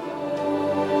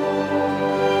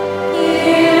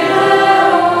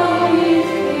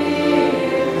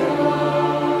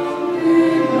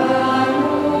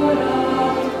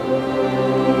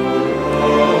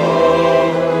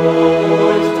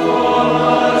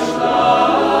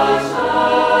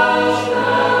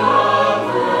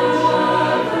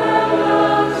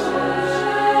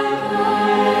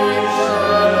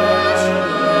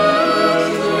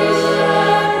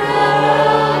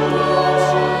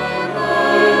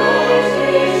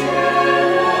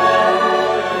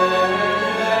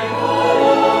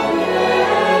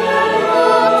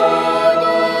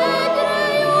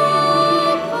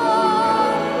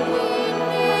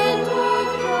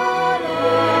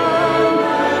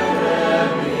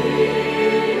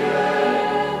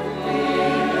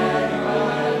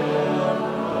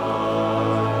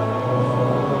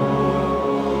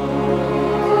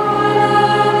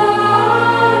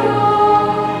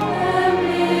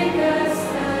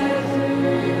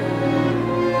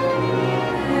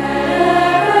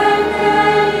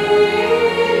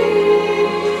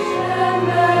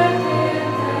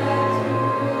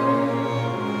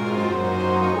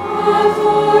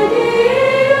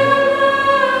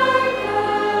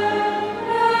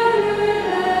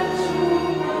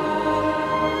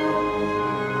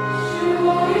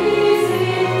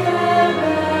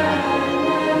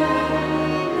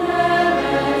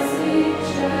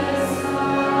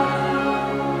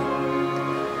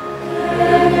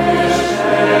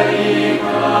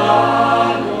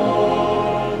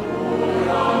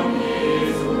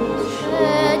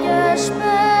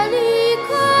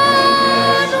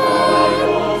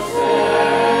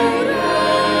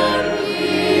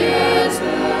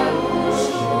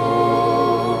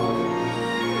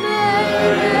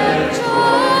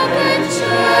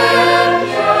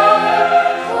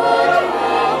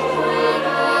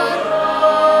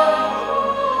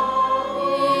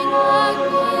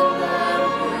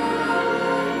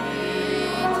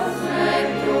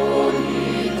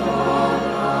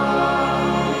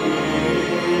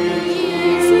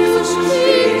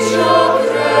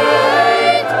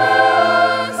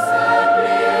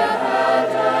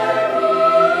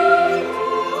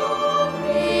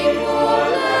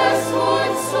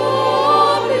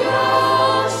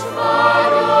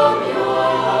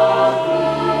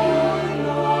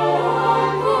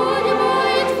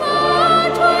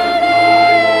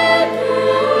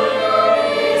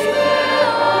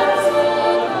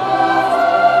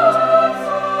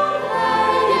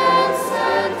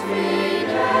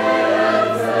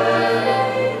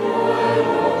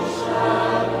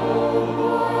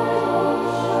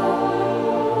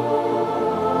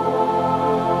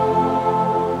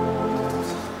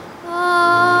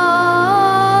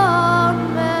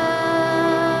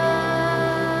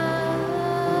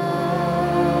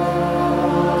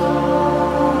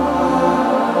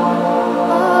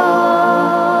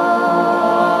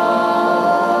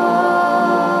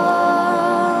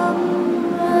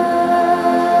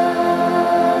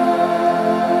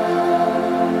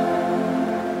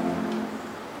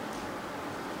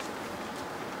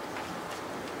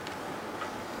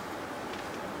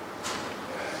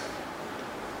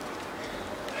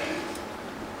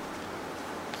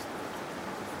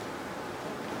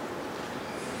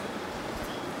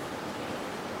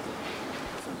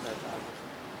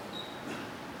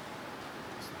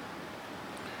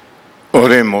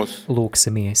 Oremos.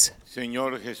 Lūksimies.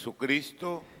 Señor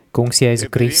Jesucristo, Kungs Jēzu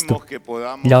Kristu,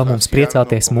 ļauj mums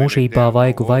priecāties mūžībā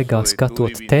vaigu vaigā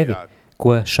skatot Tevi,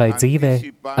 ko šai dzīvē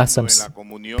esam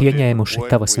pieņēmuši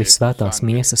tavas visvētās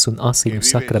miesas un asiņu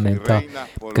sakramentā,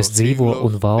 kas dzīvo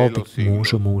un valdi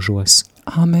mūžu mūžos.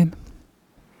 Amen.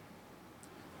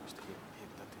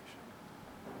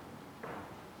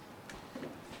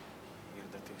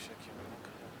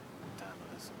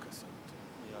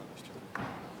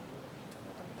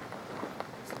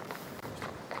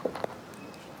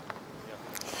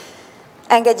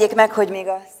 Engedjék meg, hogy még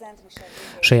a Szent Mise...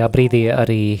 Šajā brīdī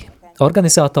arī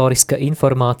organizatoriska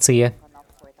informācija.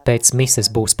 Pēc mises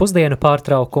būs pusdienu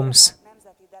pārtraukums.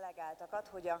 Nemzeti delegáltakat,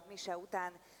 hogy a mise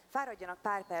után fáradjanak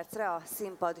pár percre a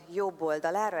színpad jobb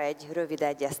oldalára egy rövid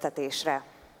egyeztetésre.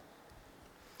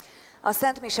 A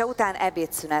Szent Mise után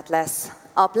ebédszünet lesz.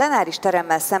 A plenáris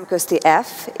teremmel szemközti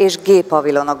F és G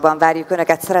pavilonokban várjuk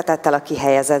Önöket szeretettel a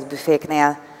kihelyezett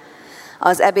büféknél.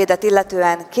 Az ebédet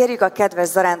illetően kérjük a kedves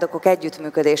zarándokok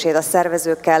együttműködését a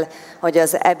szervezőkkel, hogy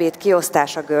az ebéd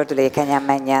kiosztása gördülékenyen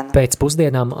menjen.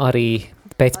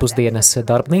 Pēcpusdienas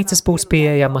darbnīcas būs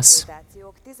pieejamas,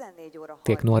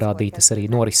 tiek norādītas arī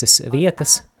norises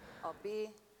vietas.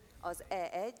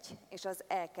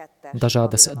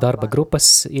 Dažādas darba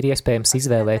grupas ir iespējams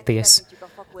izvēlēties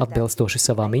atbilstoši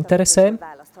savām interesēm,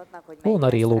 un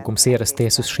arī lūgums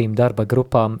ierasties uz šīm darba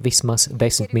grupām vismaz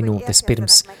 10 minūtes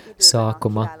pirms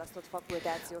sākuma.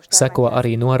 Seko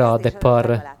arī norāde par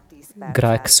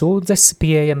grēksūdzes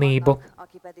pieejamību.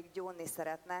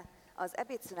 Az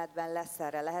ebédszünetben lesz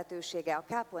erre lehetősége a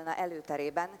kápolna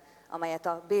előterében, amelyet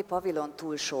a B pavilon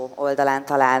túlsó oldalán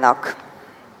találnak.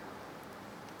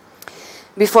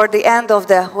 Before the end of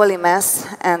the Holy Mass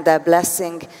and the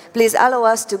blessing, please allow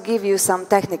us to give you some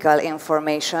technical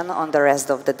information on the rest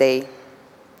of the day.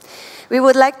 We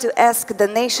would like to ask the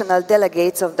national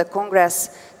delegates of the Congress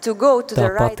to go to the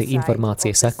right side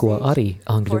informācija seko arī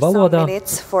angļu for some valodā.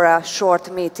 minutes for a short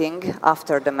meeting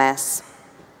after the Mass.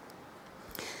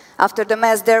 After the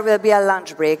Mass, there will be a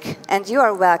lunch break, and you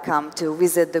are welcome to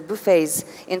visit the buffets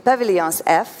in pavilions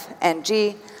F and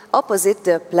G opposite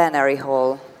the plenary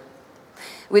hall.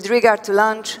 With regard to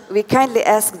lunch, we kindly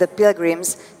ask the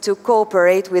pilgrims to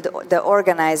cooperate with the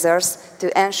organizers to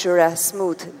ensure a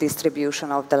smooth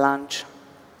distribution of the lunch.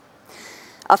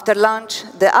 After lunch,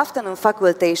 the afternoon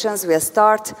facultations will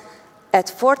start at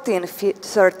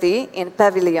 14:30 in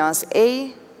pavilions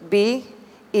A, B,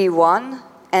 E1,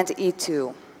 and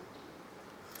E2.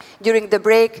 During the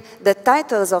break, the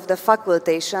titles of the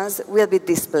facultations will be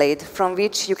displayed, from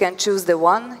which you can choose the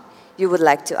one you would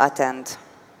like to attend.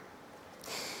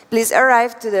 Please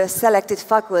arrive to the selected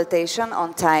facultation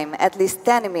on time, at least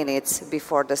 10 minutes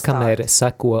before the start. Kamēr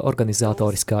seko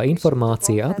organizatoriskā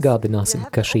informācija, atgādināsim,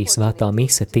 ka šī svētā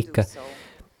mise tika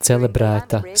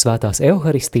celebrēta svētās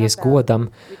Euharistijas godam,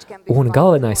 un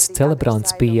galvenais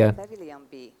celebrants bija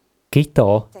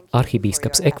Quito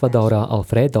arhibīskaps Ekvadorā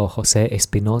Alfredo José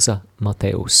Espinosa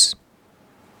Mateus.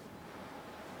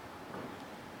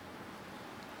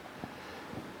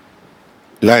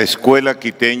 La escuela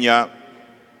quiteña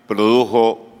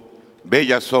produjo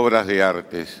bellas obras de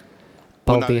artes.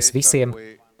 Paldies visiem,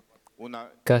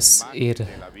 kas ir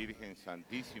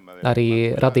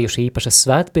arī radījuši īpašas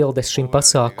svētbildes šim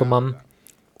pasākumam,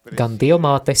 gan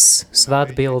Dievmātes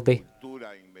svētbildi,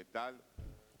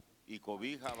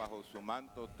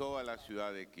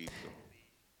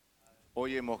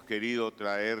 Hoy hemos querido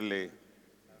traerle,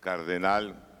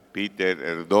 Cardenal Peter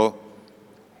Erdó,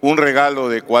 un regalo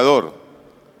de Ecuador.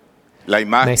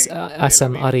 Mēs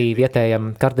esam arī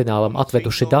vietējam kardinālam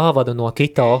atveduši dāvanu no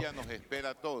Quito.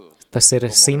 Tas ir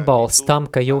simbols tam,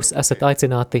 ka jūs esat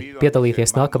aicināti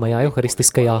piedalīties nākamajā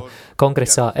euharistiskajā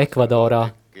kongresā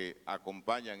Ekvadorā.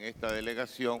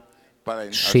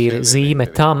 Šī ir zīme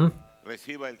tam,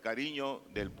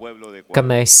 ka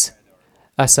mēs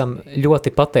esam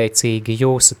ļoti pateicīgi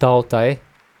jūsu tautai.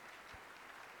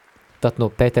 Tad no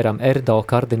Pēteram Erdo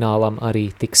kardinālam arī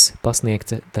tiks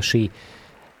pasniegta šī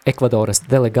Ekvadoras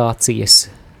delegācijas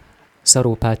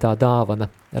sarūpētā dāvana.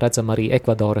 Redzam arī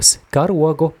Ekvadoras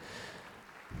karogu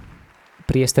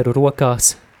priesteru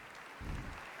rokās.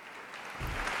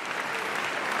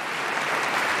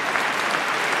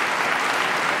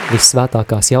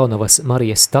 Vissvētākās jaunavas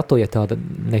Marijas statuja, tāda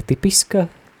netipiska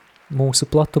mūsu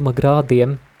platuma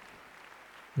grādiem.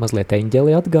 Mazliet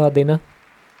eņģeli atgādina.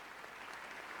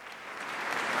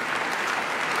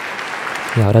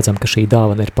 Jā, redzam, ka šī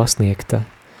dāvana ir pasniegta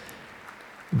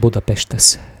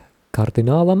Budapeštas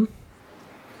kardinālam.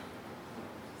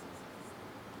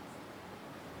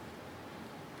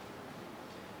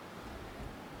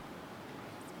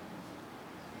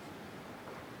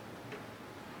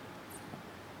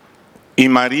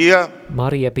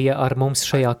 Marija bija ar mums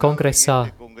šajā kongresā,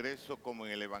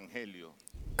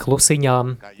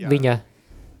 klusiņām viņa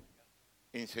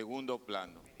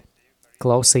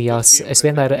klausījās. Es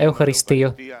vienmēr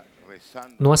Euharistiju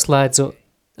noslēdzu,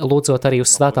 lūdzot arī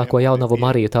uz svētāko jaunavu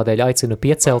Mariju, tādēļ aicinu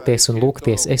piecelties un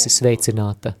lūgties, esi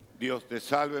sveicināta.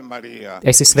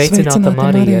 Esi sveicināta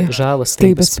Marija,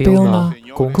 žēlastības pilnā,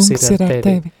 kungs ir ar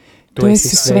tevi. Tu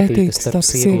esi svētīta starp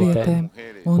sievietēm,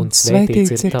 un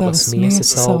svētīts ir tavas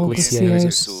miesas auglis,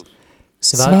 Jēzus.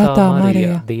 Svētā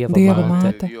Marija, Dieva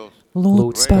māte,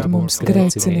 lūdz par mums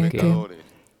grēciniekiem,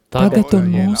 tagad un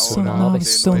mūsu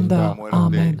nāves stundā.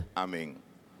 Āmen.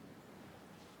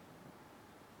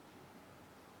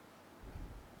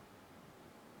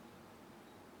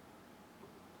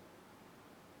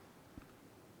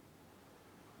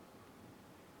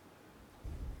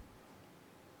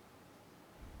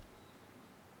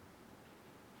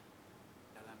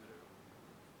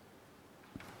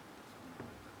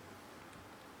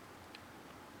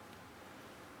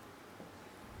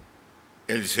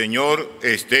 El Señor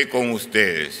esté con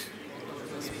ustedes.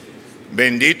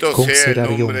 Bendito Kungs sea ir el ar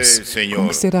nombre jums. del Señor.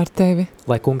 Kungs ir ar tevi.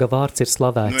 Lai kunga vārds ir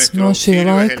slavēts. Nuestro No šī auxilio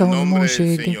es laika el un nombre del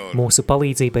mūžīgi. Señor. Mūsu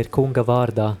palīdzība ir kunga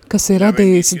vārdā. Kas ir La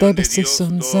radījis bendición de debesis Dios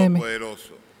un zemi.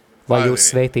 Todopoderoso, Lai Padre jūs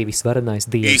svētī visvarenais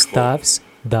Dievs, Hijo Tēvs,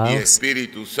 y Dēls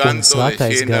Espíritu un Santo svētais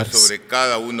descienda gars. sobre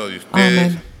cada uno de ustedes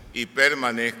Amén. y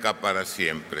permanezca para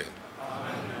siempre.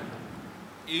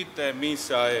 Ite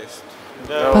misa est.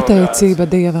 Pateicība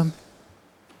Dievam.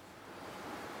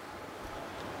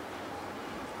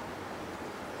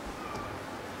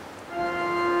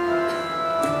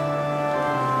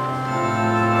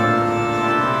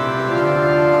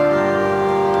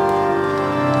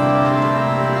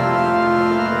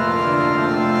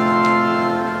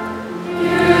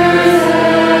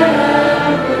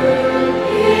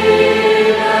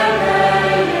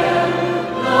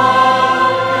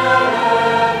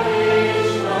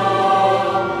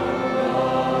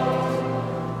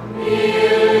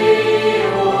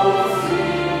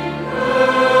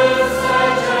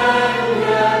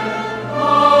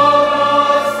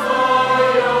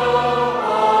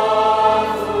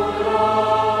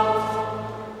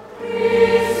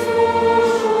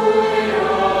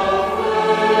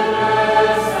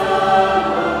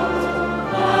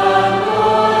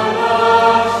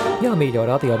 Jā, mīļo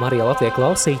Radio Marija Latvijas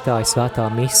klausītāji, svētā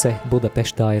mise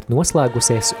Budapeštā ir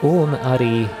noslēgusies, un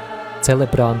arī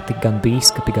celebranti, gan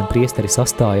bīskapi, gan priesteri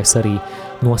sastājas arī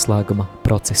noslēguma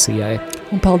procesijai.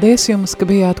 Un paldies jums, ka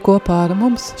bijāt kopā ar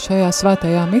mums šajā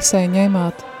svētajā misē,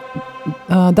 ņēmāt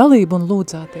dalību un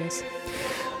lūdzāties.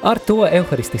 Ar to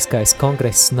Euharistiskais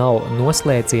kongress nav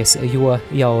noslēdzies, jo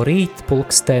jau rīt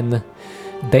pulksten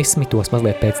 10,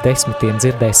 mazliet pēc 10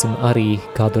 dzirdēsim arī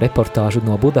kādu reportāžu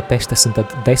no Budapeštas, un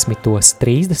tad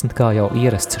 10:30, kā jau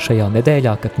ierasts šajā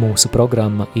nedēļā, kad mūsu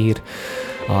programma ir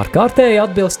ārkārtēji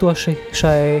atbilstoši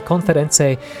šai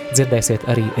konferencei, dzirdēsiet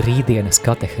arī rītdienas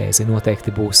katehēzi.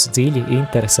 Noteikti būs dziļi,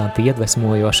 interesanti,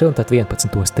 iedvesmojoši, un tad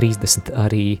 11:30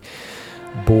 arī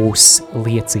būs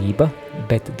liecība,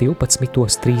 bet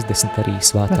 12:30 arī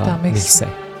svētā mise.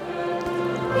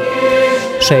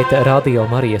 Šeit Radio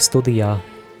Marija studijā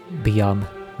bijām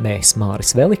mēs,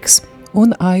 Māris Veliks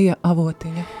un Aija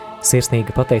Avotiņa.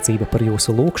 Sirsnīga pateicība par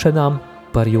jūsu lūkšanām,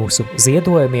 par jūsu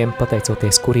ziedojumiem,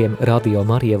 pateicoties kuriem Radio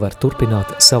Marija var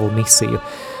turpināt savu misiju,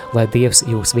 lai Dievs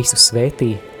jūs visus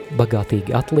svētī,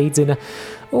 bagātīgi atlīdzina,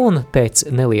 un pēc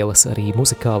nelielas arī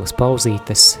muzikālas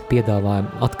pauzītes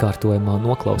piedāvājam atkārtojumā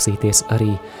noklausīties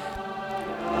arī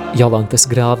Jolantas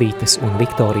Grāvītes un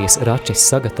Viktorijas Račes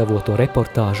sagatavoto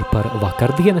reportāžu par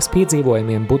vakardienas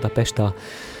piedzīvojumiem Budapeštā.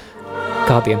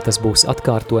 Kādiem tas būs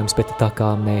atkārtojums, bet tā kā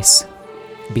mēs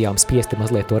bijām spiesti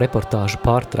mazliet to reportāžu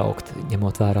pārtraukt,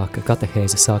 ņemot vērā, ka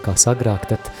katehēze sākās agrāk,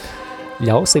 tad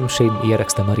ļausim šim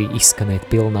ierakstam arī izskanēt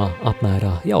pilnā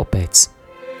apmērā jau pēc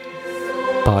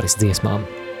pāris dziesmām.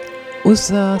 Uz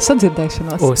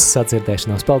sadzirdēšanos. Uz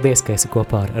sadzirdēšanos. Paldies, ka esi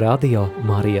kopā ar Radio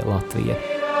Marija Latvija.